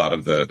and a lot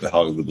of the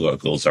Hollywood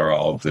locals are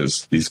all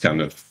these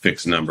kind of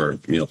fixed number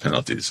meal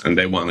penalties, and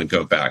they want to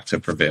go back to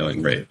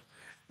prevailing rate.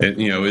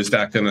 Is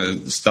that going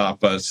to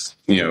stop us,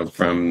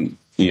 from,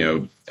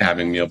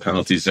 having meal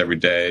penalties every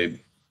day?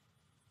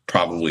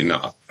 Probably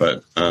not,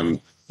 but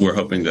we're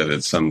hoping that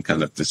it's some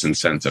kind of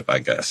disincentive, I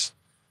guess.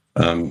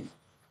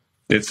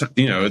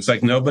 It's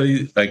like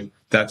nobody, like,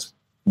 that's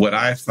what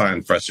I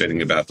find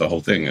frustrating about the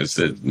whole thing, is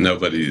that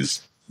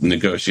nobody's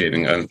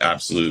negotiating an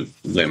absolute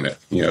limit,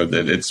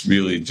 that it's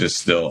really just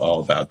still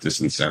all about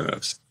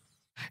disincentives.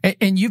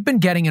 And you've been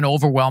getting an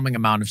overwhelming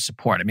amount of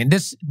support. I mean,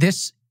 this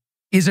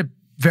is a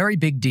very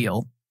big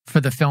deal for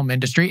the film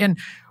industry. And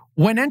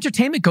when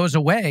entertainment goes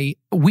away,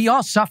 we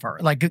all suffer.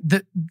 Like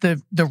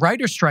the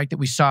writer's strike that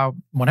we saw,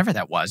 whenever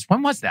that was.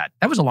 When was that?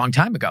 That was a long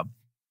time ago.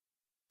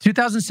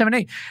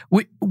 2007-8.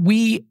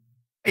 We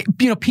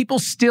people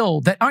still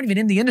that aren't even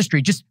in the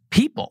industry, just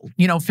people,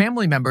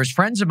 family members,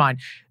 friends of mine,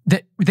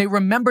 that they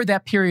remember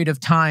that period of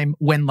time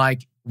when,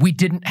 like, we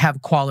didn't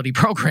have quality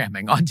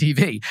programming on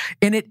TV.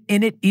 And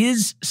it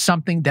is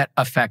something that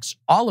affects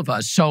all of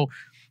us. So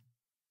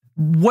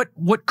what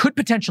could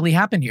potentially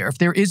happen here if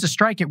there is a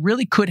strike? It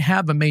really could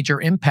have a major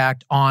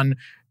impact on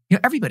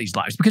everybody's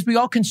lives, because we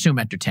all consume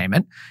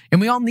entertainment and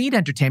we all need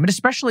entertainment,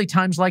 especially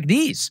times like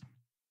these.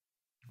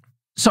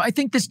 So I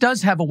think this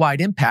does have a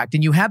wide impact,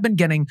 and you have been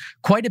getting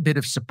quite a bit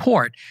of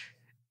support.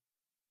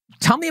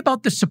 Tell me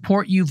about the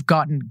support you've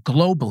gotten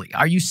globally.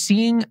 Are you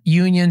seeing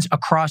unions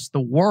across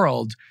the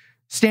world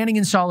standing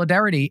in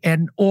solidarity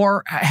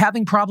or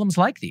having problems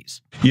like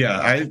these? Yeah,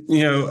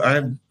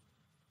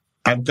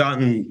 I've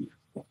gotten.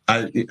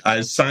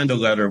 I signed a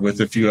letter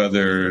with a few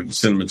other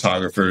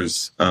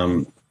cinematographers,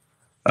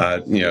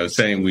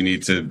 saying we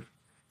need to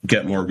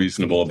get more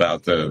reasonable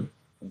about the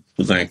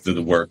length of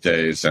the work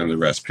days and the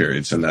rest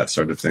periods and that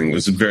sort of thing. It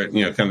was a very,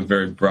 kind of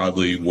very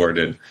broadly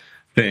worded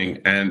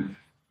thing. And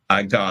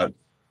I got,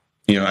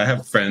 I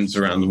have friends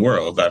around the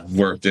world. I've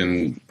worked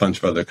in a bunch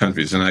of other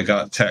countries, and I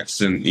got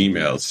texts and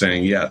emails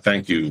saying, yeah,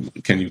 thank you.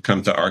 Can you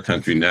come to our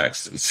country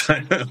next and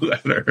sign a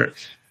letter?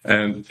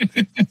 And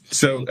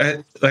so,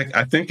 I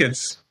think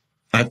it's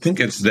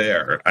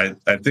there.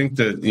 I think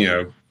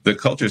that, the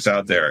culture's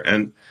out there.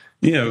 And,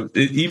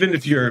 even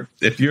if you're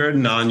a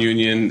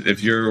non-union,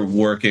 if you're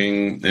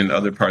working in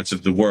other parts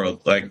of the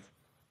world, like,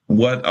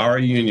 what our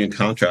union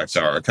contracts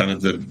are kind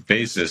of the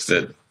basis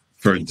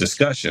for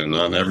discussion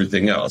on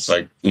everything else.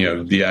 Like,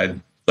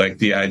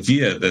 the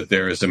idea that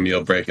there is a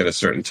meal break at a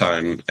certain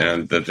time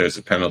and that there's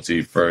a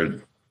penalty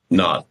for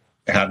not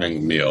having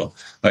a meal,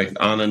 like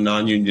on a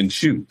non-union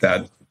shoot,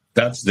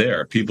 that's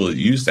there. People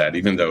use that,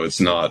 even though it's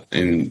not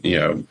in,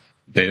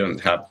 they don't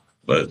have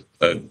a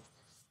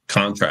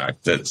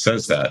contract that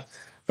says that.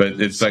 But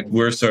it's like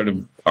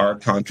our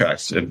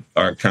contracts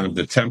are kind of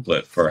the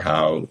template for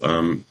how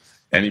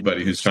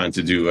anybody who's trying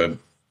to do a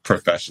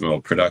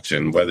professional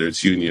production, whether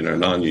it's union or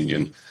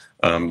non-union,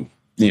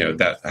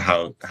 that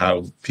how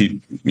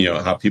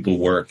people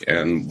work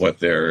and what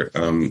their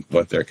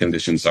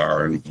conditions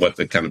are and what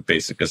the kind of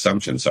basic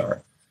assumptions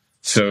are.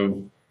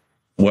 So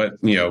what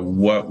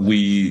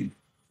we're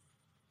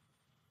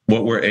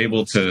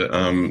able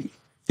to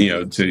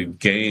to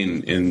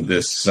gain in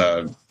this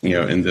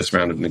in this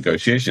round of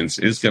negotiations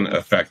is going to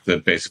affect the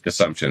basic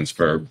assumptions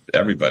for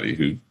everybody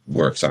who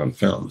works on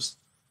films.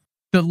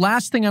 The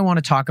last thing I want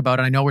to talk about,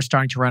 and I know we're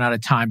starting to run out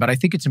of time, but I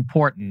think it's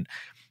important.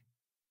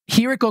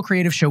 Here at Go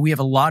Creative Show, we have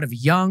a lot of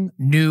young,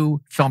 new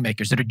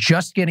filmmakers that are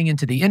just getting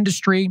into the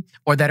industry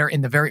or that are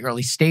in the very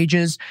early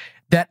stages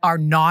that are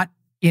not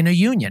in a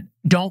union,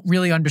 don't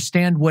really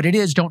understand what it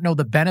is, don't know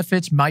the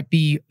benefits, might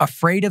be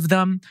afraid of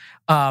them,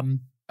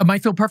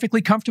 might feel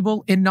perfectly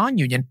comfortable in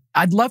non-union.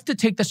 I'd love to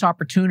take this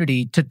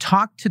opportunity to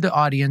talk to the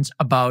audience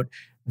about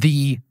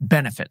the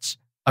benefits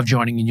of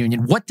joining a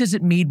union. What does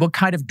it mean? What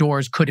kind of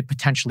doors could it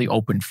potentially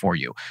open for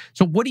you?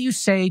 So what do you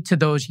say to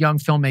those young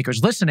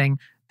filmmakers listening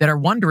that are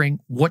wondering,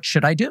 what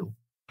should I do?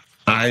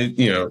 I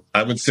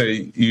would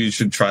say you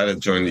should try to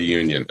join the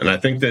union. And I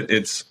think that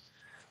it's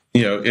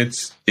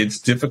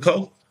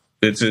difficult.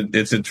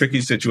 It's a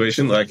tricky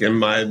situation. Like in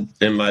my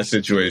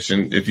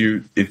situation, if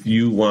you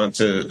want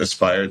to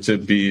aspire to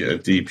be a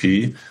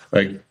DP,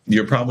 like,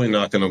 you're probably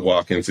not going to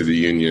walk into the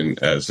union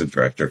as a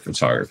director of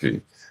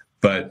photography.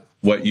 But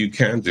what you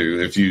can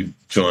do if you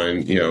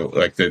join,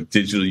 like the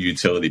digital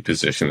utility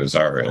position is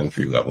our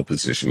entry level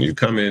position. You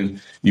come in,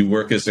 you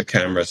work as a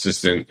camera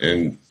assistant,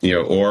 and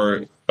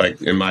or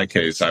like in my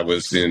case, I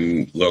was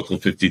in Local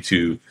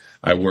 52.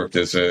 I worked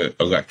as an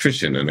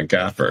electrician and a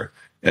gaffer,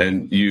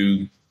 and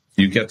you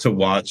get to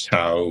watch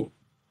how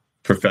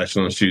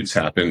professional shoots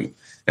happen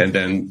And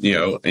then,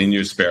 in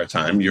your spare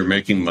time, you're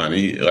making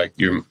money, like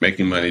you're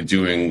making money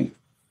doing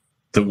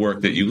the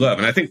work that you love.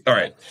 And I think, all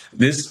right,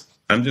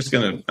 I'm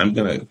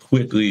going to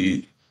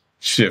quickly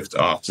shift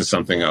off to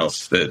something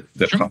else that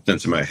Sure. popped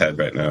into my head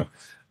right now.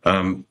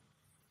 I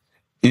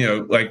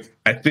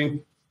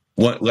think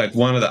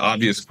one of the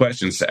obvious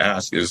questions to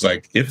ask is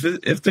like, if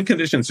the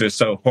conditions are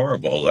so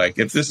horrible, like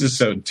if this is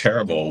so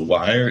terrible,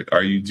 why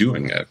are you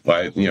doing it?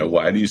 Why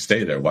do you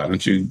stay there? Why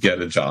don't you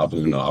get a job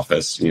in an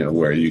office,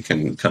 where you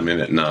can come in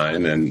at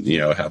 9 and,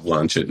 have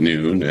lunch at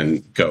noon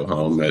and go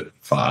home at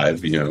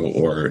 5,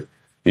 or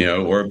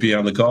be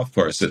on the golf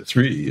course at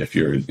 3 if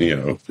you're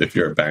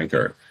a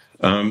banker.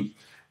 And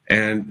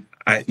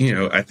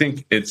I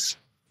think if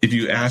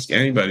you ask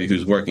anybody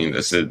who's working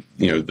this,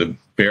 the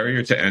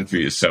barrier to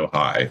entry is so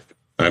high.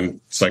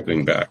 I'm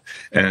cycling back,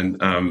 and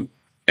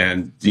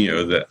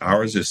the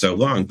hours are so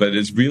long, but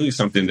it's really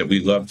something that we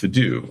love to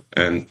do.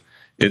 And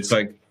it's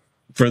like,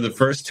 for the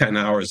first 10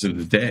 hours of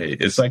the day,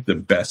 it's like the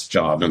best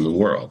job in the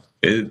world.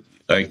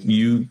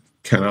 You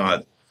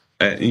cannot,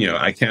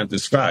 I can't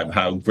describe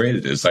how great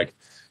it is. Like,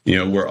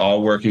 we're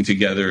all working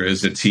together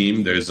as a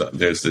team. There's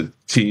the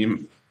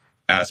team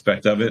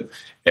aspect of it.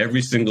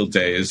 Every single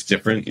day is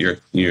different.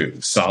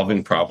 You're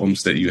solving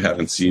problems that you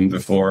haven't seen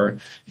before.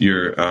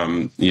 You're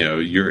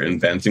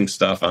inventing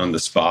stuff on the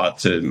spot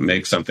to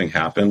make something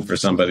happen for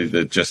somebody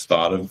that just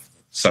thought of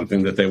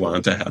something that they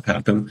wanted to have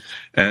happen.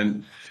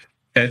 And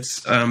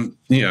it's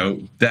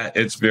that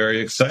it's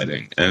very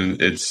exciting,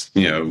 and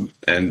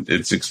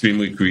it's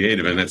extremely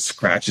creative, and it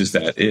scratches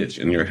that itch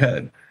in your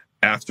head.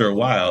 After a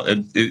while,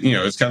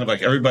 it's kind of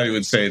like everybody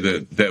would say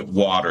that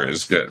water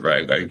is good,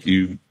 right? Like,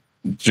 you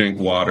drink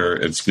water,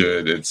 it's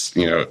good. It's,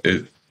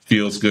 it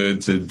feels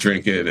good to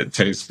drink it. It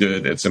tastes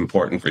good. It's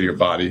important for your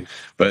body.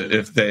 But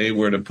if they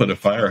were to put a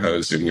fire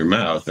hose in your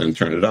mouth and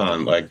turn it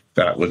on, like,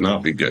 that would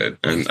not be good.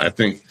 And I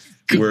think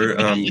we're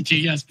in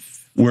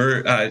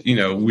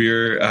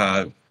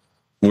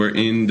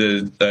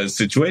the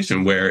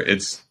situation where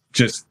it's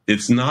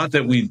not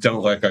that we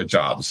don't like our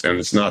jobs, and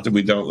it's not that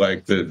we don't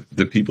like the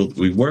people that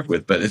we work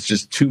with, but it's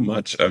just too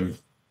much of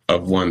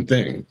one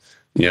thing.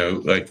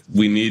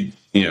 We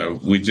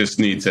just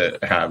need to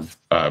have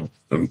a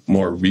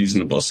more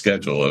reasonable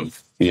schedule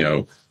of,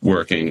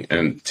 working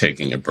and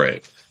taking a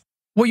break.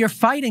 Well, you're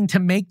fighting to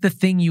make the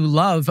thing you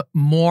love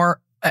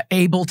more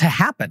able to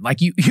happen. Like,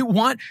 you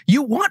want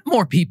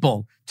more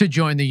people to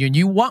join the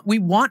union. We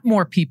want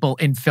more people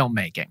in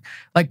filmmaking.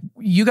 Like,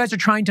 you guys are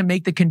trying to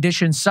make the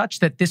conditions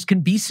such that this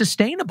can be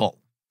sustainable.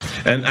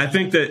 And I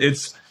think that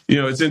it's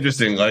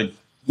interesting. Like,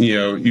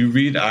 you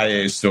read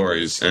IA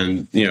stories,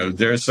 and,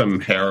 there's some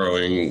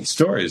harrowing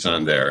stories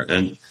on there.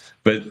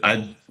 But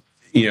and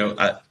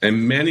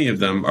many of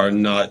them are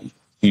not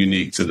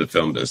unique to the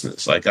film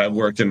business. Like, I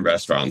worked in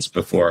restaurants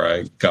before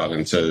I got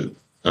into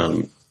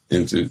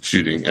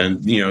shooting,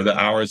 and, the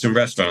hours in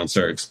restaurants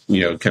are,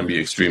 can be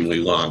extremely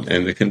long,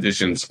 and the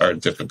conditions are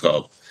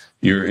difficult.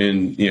 You're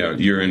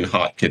in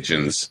hot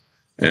kitchens,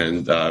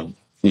 and,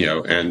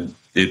 and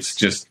it's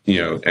just,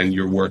 and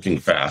you're working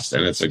fast,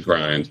 and it's a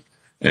grind.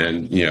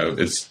 And,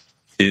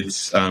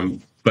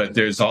 but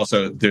there's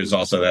also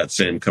that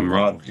same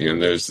camaraderie,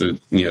 and there's the,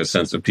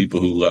 sense of people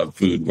who love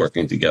food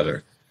working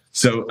together.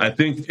 So I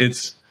think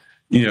it's,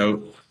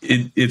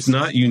 it's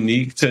not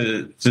unique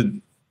to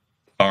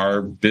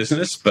our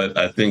business, but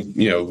I think,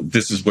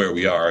 this is where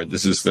we are.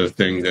 This is the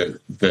thing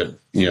that,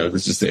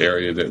 this is the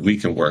area that we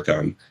can work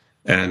on.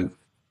 And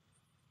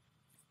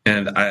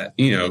I,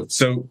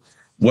 so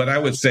what I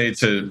would say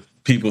to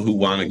people who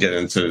want to get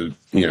into,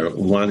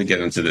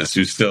 this,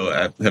 who still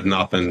have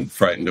not been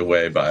frightened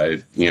away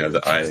by,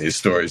 the IA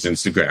Stories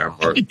Instagram,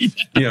 or,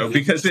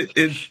 because it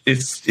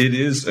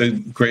is a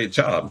great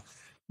job.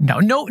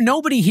 No,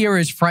 nobody here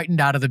is frightened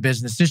out of the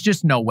business. There's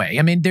just no way.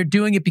 I mean, they're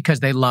doing it because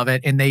they love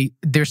it, and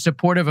they're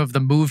supportive of the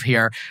move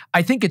here.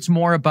 I think it's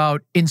more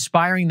about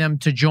inspiring them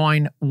to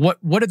join. What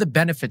are the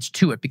benefits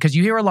to it? Because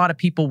you hear a lot of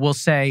people will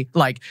say,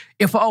 like,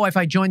 if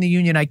I join the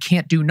union, I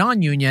can't do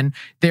non-union,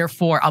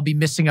 therefore I'll be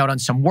missing out on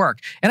some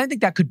work. And I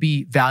think that could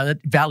be valid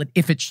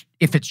if it's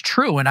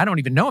true, and I don't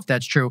even know if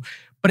that's true.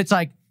 But it's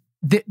like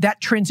that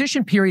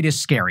transition period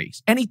is scary.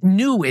 Anything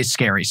new is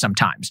scary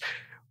sometimes.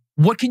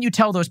 What can you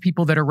tell those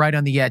people that are right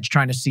on the edge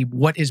trying to see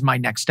what is my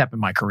next step in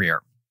my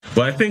career?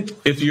 Well, I think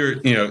if you're,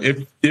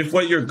 if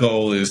what your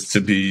goal is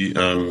to be,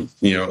 a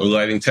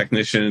lighting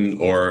technician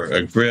or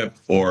a grip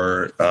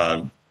or,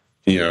 one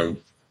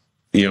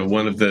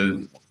of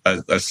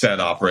a set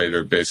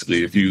operator,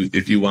 basically, if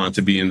you want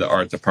to be in the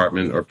art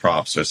department or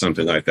props or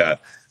something like that,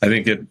 I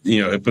think it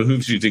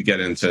behooves you to get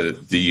into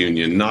the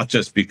union, not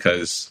just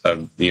because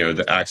of,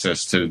 the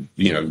access to,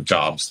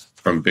 jobs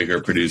from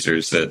bigger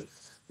producers that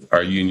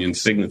are union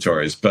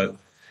signatories, but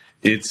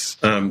it's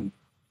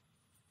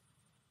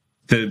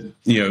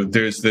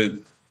there's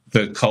the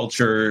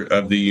culture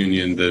of the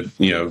union,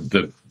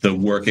 the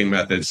working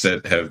methods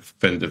that have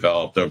been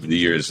developed over the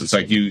years. It's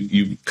like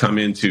you come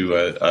into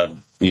a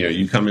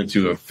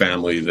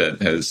family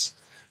that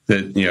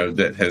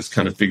has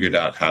kind of figured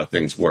out how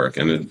things work,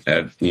 and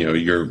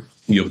you're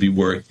you'll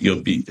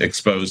be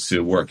exposed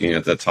to working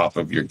at the top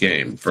of your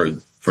game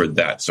for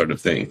that sort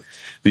of thing.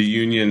 The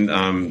union,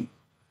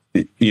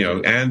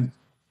 and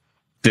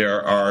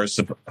there are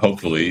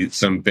hopefully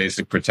some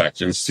basic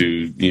protections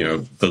to,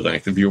 the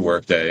length of your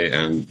workday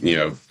and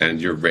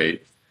your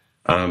rate.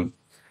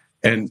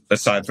 And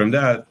aside from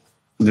that,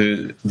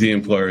 the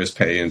employers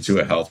pay into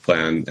a health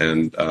plan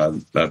and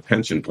a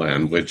pension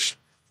plan, which,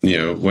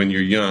 when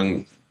you're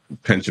young,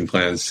 pension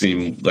plans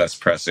seem less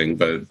pressing,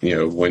 but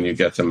when you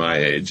get to my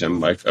age, I'm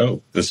like,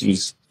 oh, this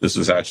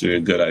was actually a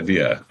good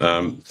idea.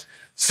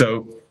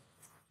 So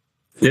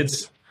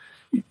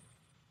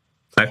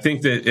I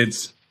think that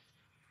it's,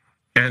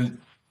 and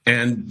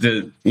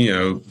the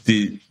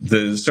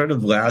sort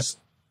of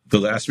the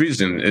last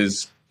reason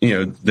is,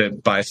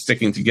 that by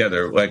sticking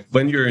together, like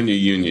when you're in a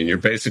union, you're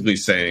basically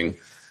saying,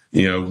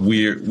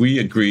 we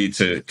agree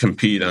to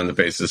compete on the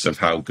basis of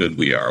how good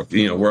we are.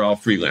 We're all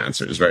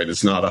freelancers, right?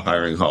 It's not a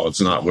hiring hall.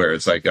 It's not where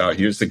it's like, oh,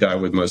 here's the guy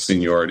with most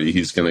seniority.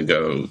 He's going to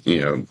go,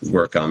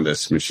 work on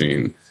this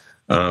machine.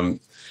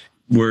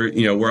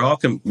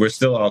 We're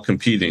still all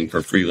competing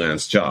for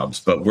freelance jobs,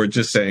 but we're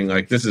just saying,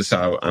 like, this is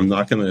how I'm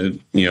not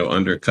going to,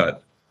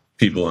 undercut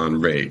people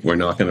on rate. We're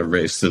not going to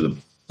race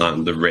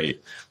on the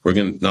rate. We're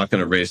not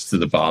going to race to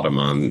the bottom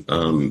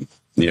on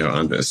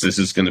this. This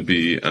is going to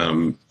be,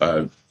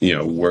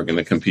 we're going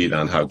to compete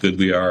on how good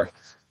we are,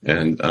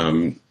 and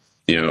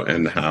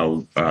and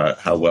how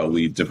well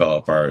we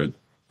develop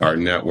our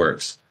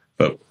networks.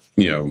 But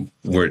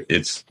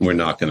we're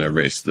not going to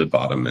race to the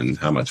bottom in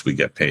how much we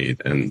get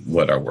paid and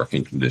what our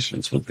working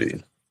conditions will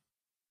be.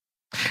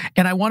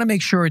 And I want to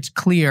make sure it's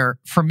clear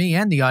for me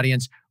and the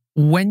audience,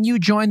 when you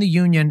join the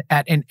union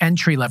at an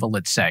entry level,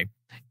 let's say,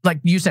 like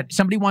you said,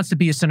 somebody wants to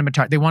be a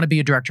cinematographer, they want to be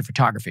a director of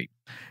photography.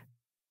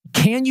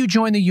 Can you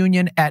join the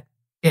union at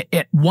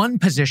one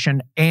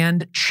position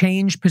and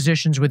change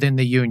positions within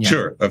the union?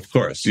 Sure, of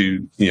course.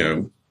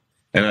 A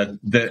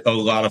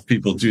lot of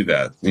people do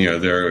that.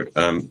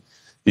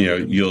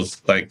 You'll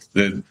like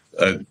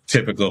a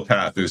typical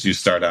path is you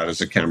start out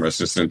as a camera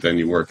assistant, then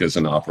you work as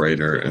an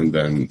operator, and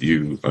then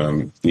you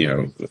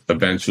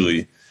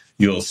eventually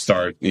you'll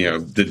start,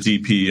 the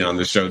DP on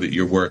the show that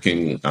you're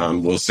working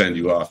will send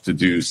you off to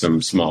do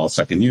some small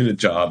second unit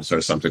jobs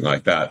or something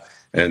like that.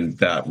 And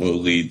that will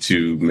lead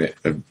to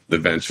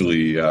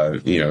eventually,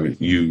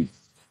 you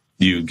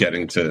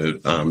getting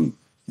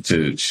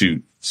to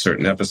shoot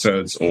certain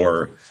episodes,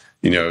 or,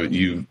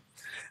 you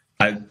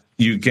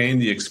gain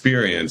the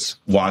experience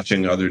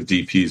watching other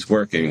DPs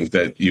working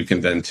that you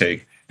can then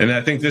take. And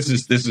I think this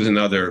is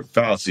another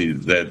fallacy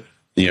that,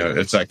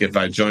 it's like, if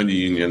I join the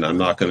union, I'm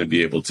not going to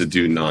be able to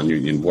do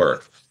non-union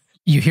work.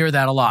 You hear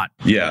that a lot.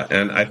 Yeah.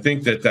 And I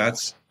think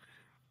that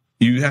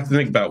you have to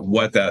think about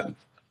what that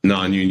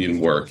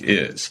non-union work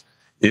is.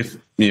 If,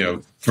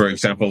 for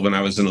example, when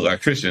I was an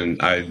electrician,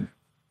 I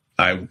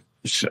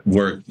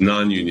worked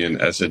non-union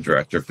as a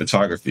director of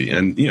photography.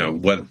 And,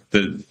 what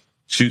the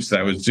shoots that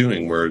I was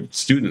doing were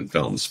student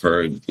films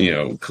for,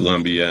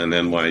 Columbia and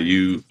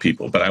NYU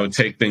people. But I would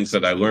take things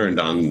that I learned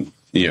on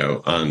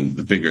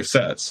the bigger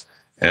sets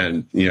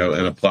and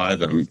apply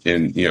them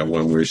in,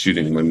 when we're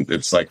shooting, when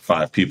it's like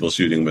 5 people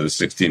shooting with a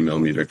 16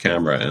 millimeter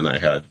camera, and I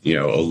had,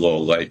 a low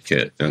light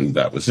kit, and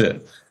that was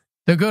it.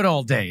 The good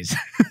old days.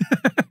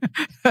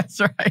 That's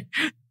right.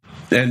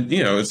 And,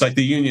 it's like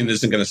the union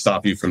isn't going to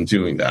stop you from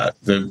doing that.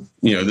 The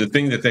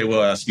thing that they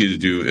will ask you to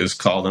do is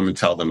call them and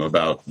tell them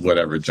about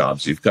whatever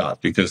jobs you've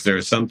got, because there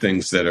are some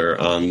things that are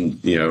on,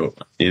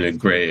 in a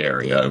gray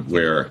area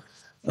where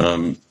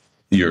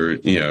you're,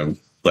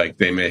 like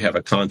they may have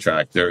a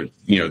contract. There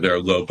are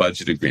low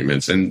budget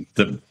agreements. And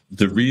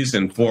the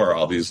reason for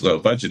all these low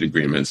budget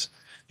agreements,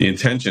 the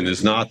intention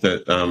is not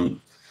that,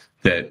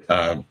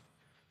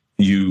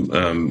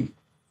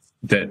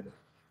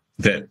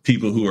 that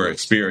people who are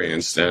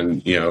experienced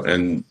and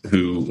and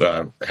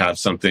who have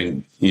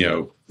something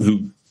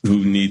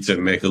who need to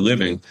make a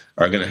living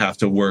are going to have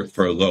to work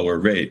for a lower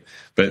rate.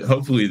 But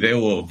hopefully they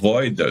will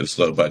avoid those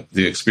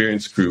the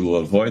experienced crew will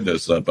avoid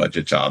those low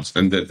budget jobs,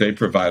 and that they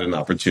provide an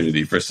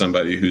opportunity for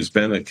somebody who's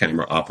been a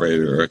camera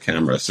operator or a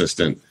camera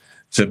assistant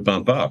to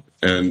bump up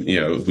and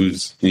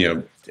who's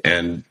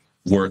and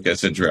work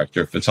as a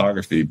director of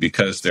photography,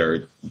 because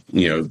they're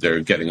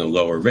getting a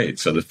lower rate.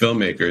 So the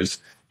filmmakers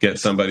get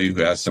somebody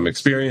who has some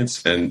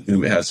experience and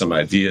who has some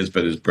ideas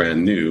but is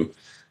brand new,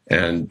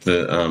 and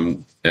the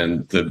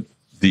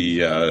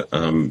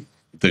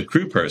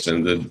crew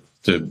person,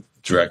 the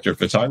director of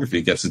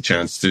photography, gets a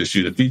chance to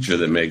shoot a feature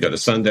that may go to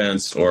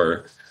Sundance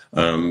or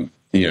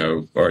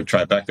or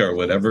Tribeca or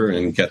whatever,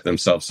 and get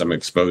themselves some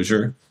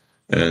exposure,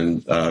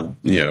 and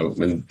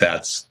and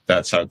that's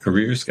how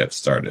careers get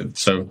started.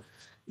 So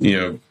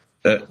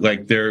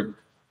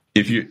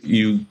if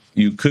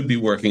you could be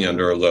working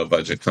under a low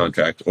budget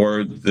contract,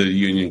 or the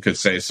union could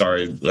say,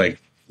 sorry,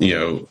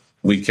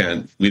 we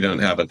don't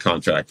have a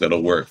contract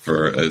that'll work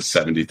for a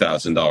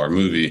 $70,000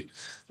 movie,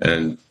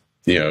 and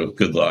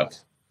good luck,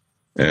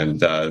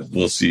 and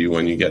we'll see you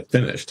when you get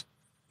finished.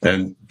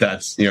 And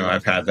that's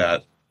I've had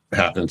that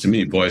happened to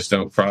me. Boys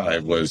Don't Cry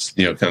was,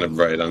 kind of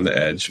right on the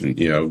edge.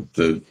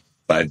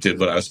 I did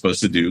what I was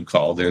supposed to do,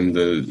 called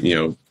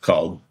the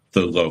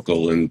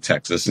local in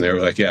Texas, and they were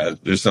like, yeah,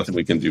 there's nothing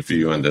we can do for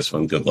you on this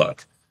one. Good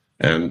luck.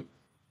 And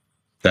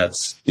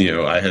that's,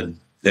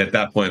 at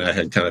that point, I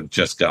had kind of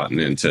just gotten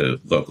into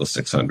Local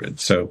 600.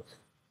 So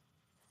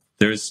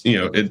there's,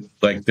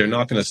 they're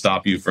not going to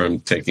stop you from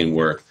taking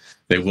work.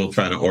 They will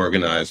try to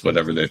organize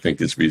whatever they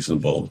think is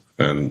reasonable.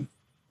 And,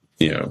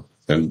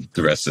 and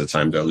the rest of the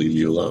time, they'll leave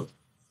you alone.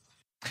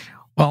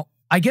 Well,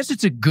 I guess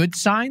it's a good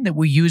sign that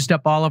we used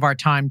up all of our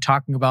time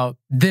talking about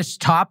this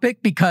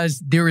topic, because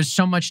there is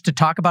so much to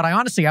talk about.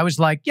 I was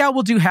like, yeah,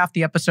 we'll do half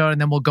the episode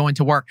and then we'll go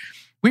into work.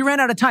 We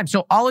ran out of time.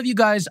 So all of you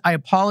guys, I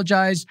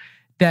apologize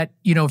that,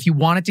 if you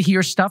wanted to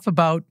hear stuff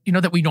about,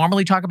 that we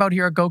normally talk about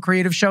here at Go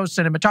Creative Show,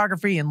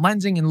 cinematography and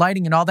lensing and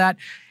lighting and all that,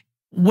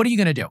 what are you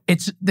going to do?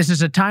 This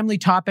is a timely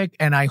topic,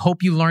 and I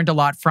hope you learned a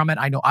lot from it.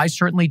 I know I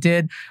certainly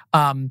did.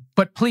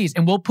 But please,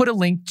 and we'll put a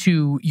link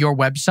to your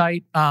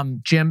website,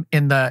 Jim,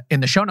 in the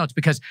show notes,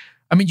 because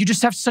you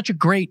just have such a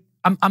great.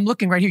 I'm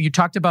looking right here. You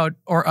talked about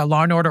a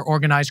Law and Order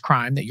Organized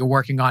Crime that you're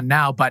working on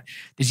now, but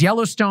there's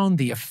Yellowstone,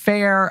 The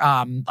Affair.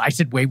 I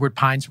said Wayward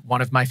Pines,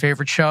 one of my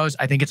favorite shows.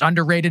 I think it's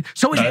underrated.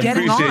 So is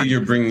Getting On. I appreciate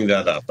you bringing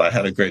that up. I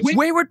had a great.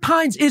 Wayward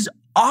Pines is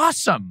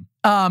awesome,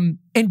 and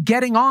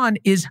Getting On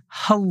is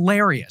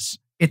hilarious.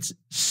 It's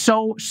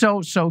so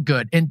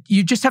good, and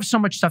you just have so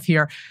much stuff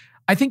here.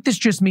 I think this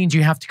just means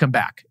you have to come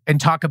back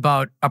and talk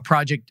about a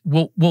project.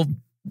 We'll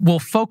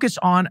focus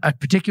on a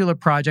particular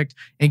project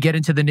and get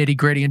into the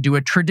nitty-gritty and do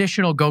a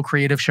traditional Go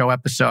Creative Show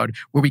episode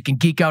where we can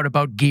geek out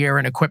about gear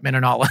and equipment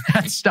and all of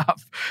that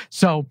stuff.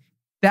 So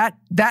that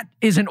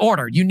is an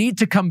order. You need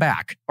to come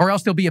back, or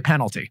else there'll be a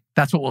penalty.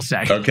 That's what we'll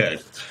say. Okay.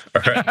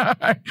 All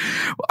right.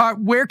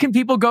 Where can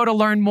people go to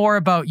learn more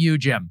about you,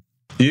 Jim?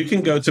 You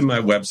can go to my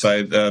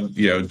website,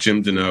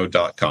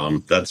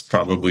 jimdenault.com. That's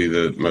probably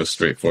the most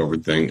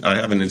straightforward thing. I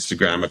have an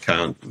Instagram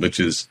account, which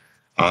is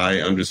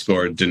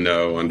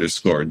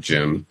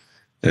I_Denault_Jim.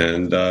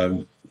 And,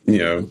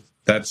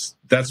 that's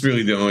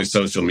really the only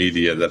social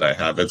media that I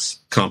have.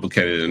 It's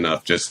complicated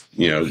enough just,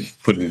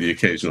 putting the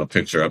occasional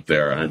picture up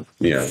there.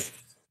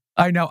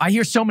 I know. I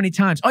hear so many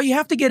times, oh, you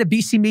have to get a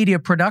BC Media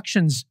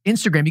Productions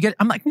Instagram.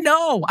 I'm like,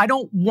 no, I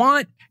don't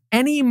want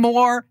any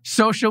more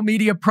social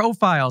media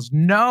profiles.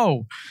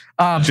 No.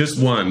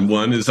 Just one.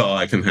 One is all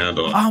I can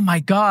handle. Oh my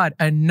God.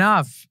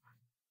 Enough.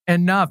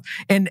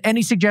 And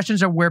any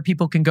suggestions of where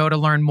people can go to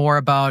learn more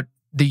about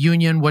the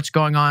union, what's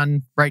going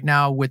on right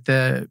now with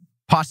the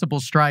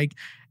possible strike,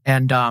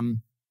 and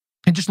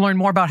just learn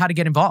more about how to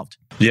get involved?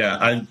 Yeah.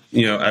 I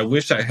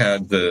wish I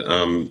had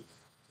the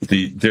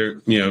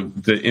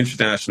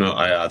international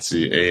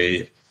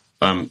IATSE,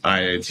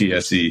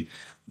 IATSE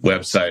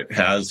website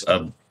has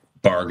a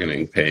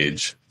bargaining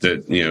page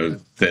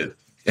that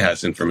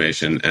has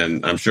information.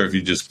 And I'm sure if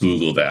you just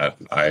Google that,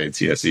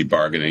 IATSE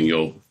bargaining,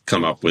 you'll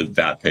come up with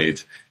that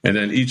page. And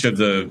then each of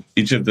the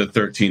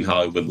 13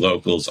 Hollywood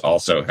locals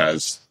also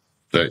has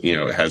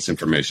has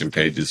information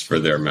pages for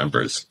their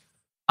members.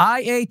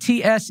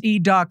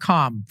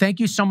 IATSE.com. Thank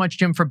you so much,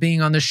 Jim, for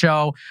being on the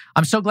show.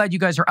 I'm so glad you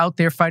guys are out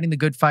there fighting the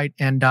good fight,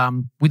 and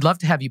we'd love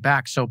to have you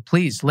back. So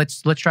please,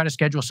 let's try to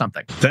schedule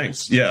something.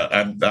 Thanks. Yeah,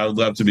 I would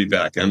love to be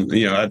back. And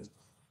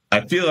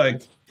I feel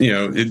like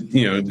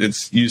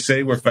it's you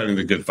say we're fighting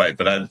the good fight,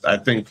 but I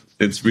think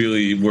it's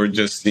really we're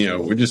just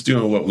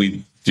doing what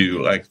we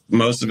do. Like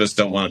most of us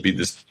don't want to be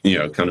this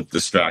kind of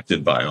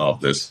distracted by all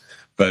of this.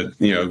 But,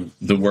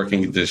 the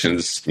working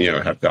conditions,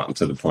 have gotten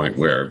to the point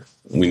where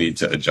we need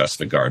to adjust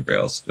the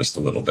guardrails just a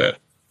little bit.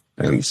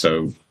 And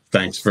so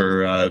thanks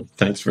for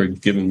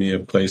giving me a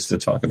place to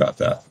talk about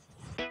that.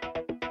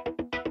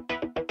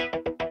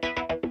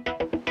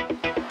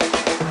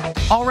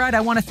 All right,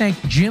 I want to thank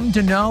Jim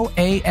Denault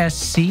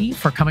ASC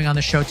for coming on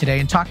the show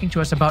today and talking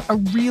to us about a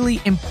really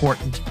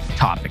important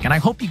topic. And I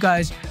hope you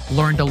guys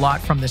learned a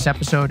lot from this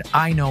episode.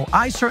 I know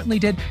I certainly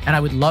did, and I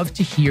would love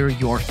to hear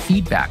your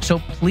feedback. So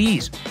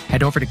please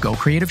head over to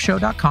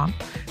gocreativeshow.com.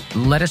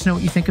 Let us know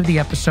what you think of the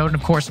episode. And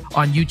of course,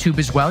 on YouTube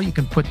as well, you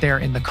can put there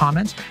in the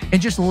comments and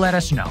just let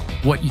us know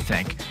what you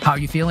think, how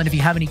you feel. And if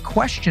you have any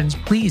questions,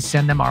 please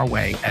send them our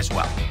way as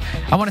well.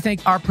 I want to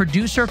thank our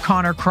producer,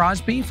 Connor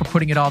Crosby, for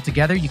putting it all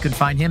together. You can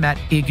find him at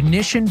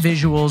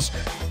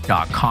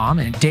ignitionvisuals.com,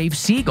 and Dave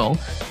Siegel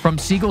from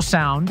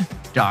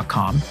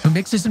siegelsound.com, who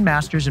mixes and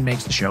masters and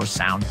makes the show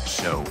sound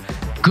so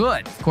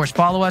good. Of course,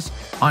 follow us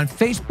on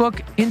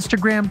Facebook,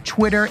 Instagram,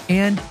 Twitter,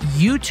 and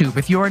YouTube.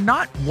 If you are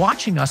not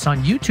watching us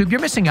on YouTube, you're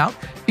missing out,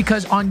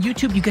 because on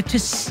YouTube, you get to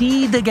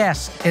see the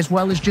guests as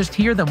well as just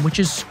hear them, which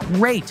is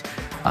great.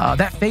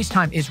 That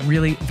FaceTime is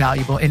really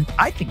valuable and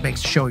I think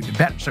makes the show even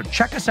better. So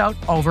check us out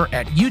over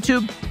at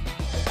YouTube.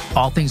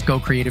 All things Go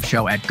Creative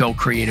Show at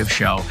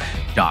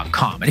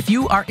gocreativeshow.com. And if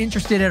you are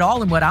interested at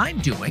all in what I'm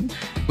doing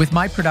with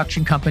my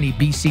production company,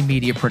 BC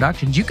Media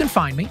Productions, you can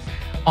find me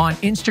on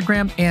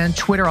Instagram and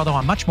Twitter, although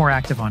I'm much more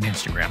active on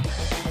Instagram,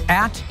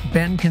 at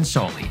Ben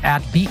Consoli,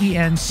 at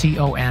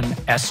BenConsoli.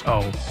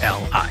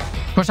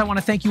 Of course, I want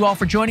to thank you all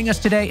for joining us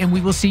today, and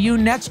we will see you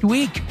next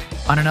week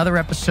on another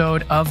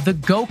episode of The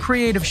Go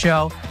Creative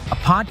Show, a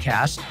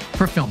podcast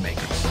for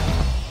filmmakers.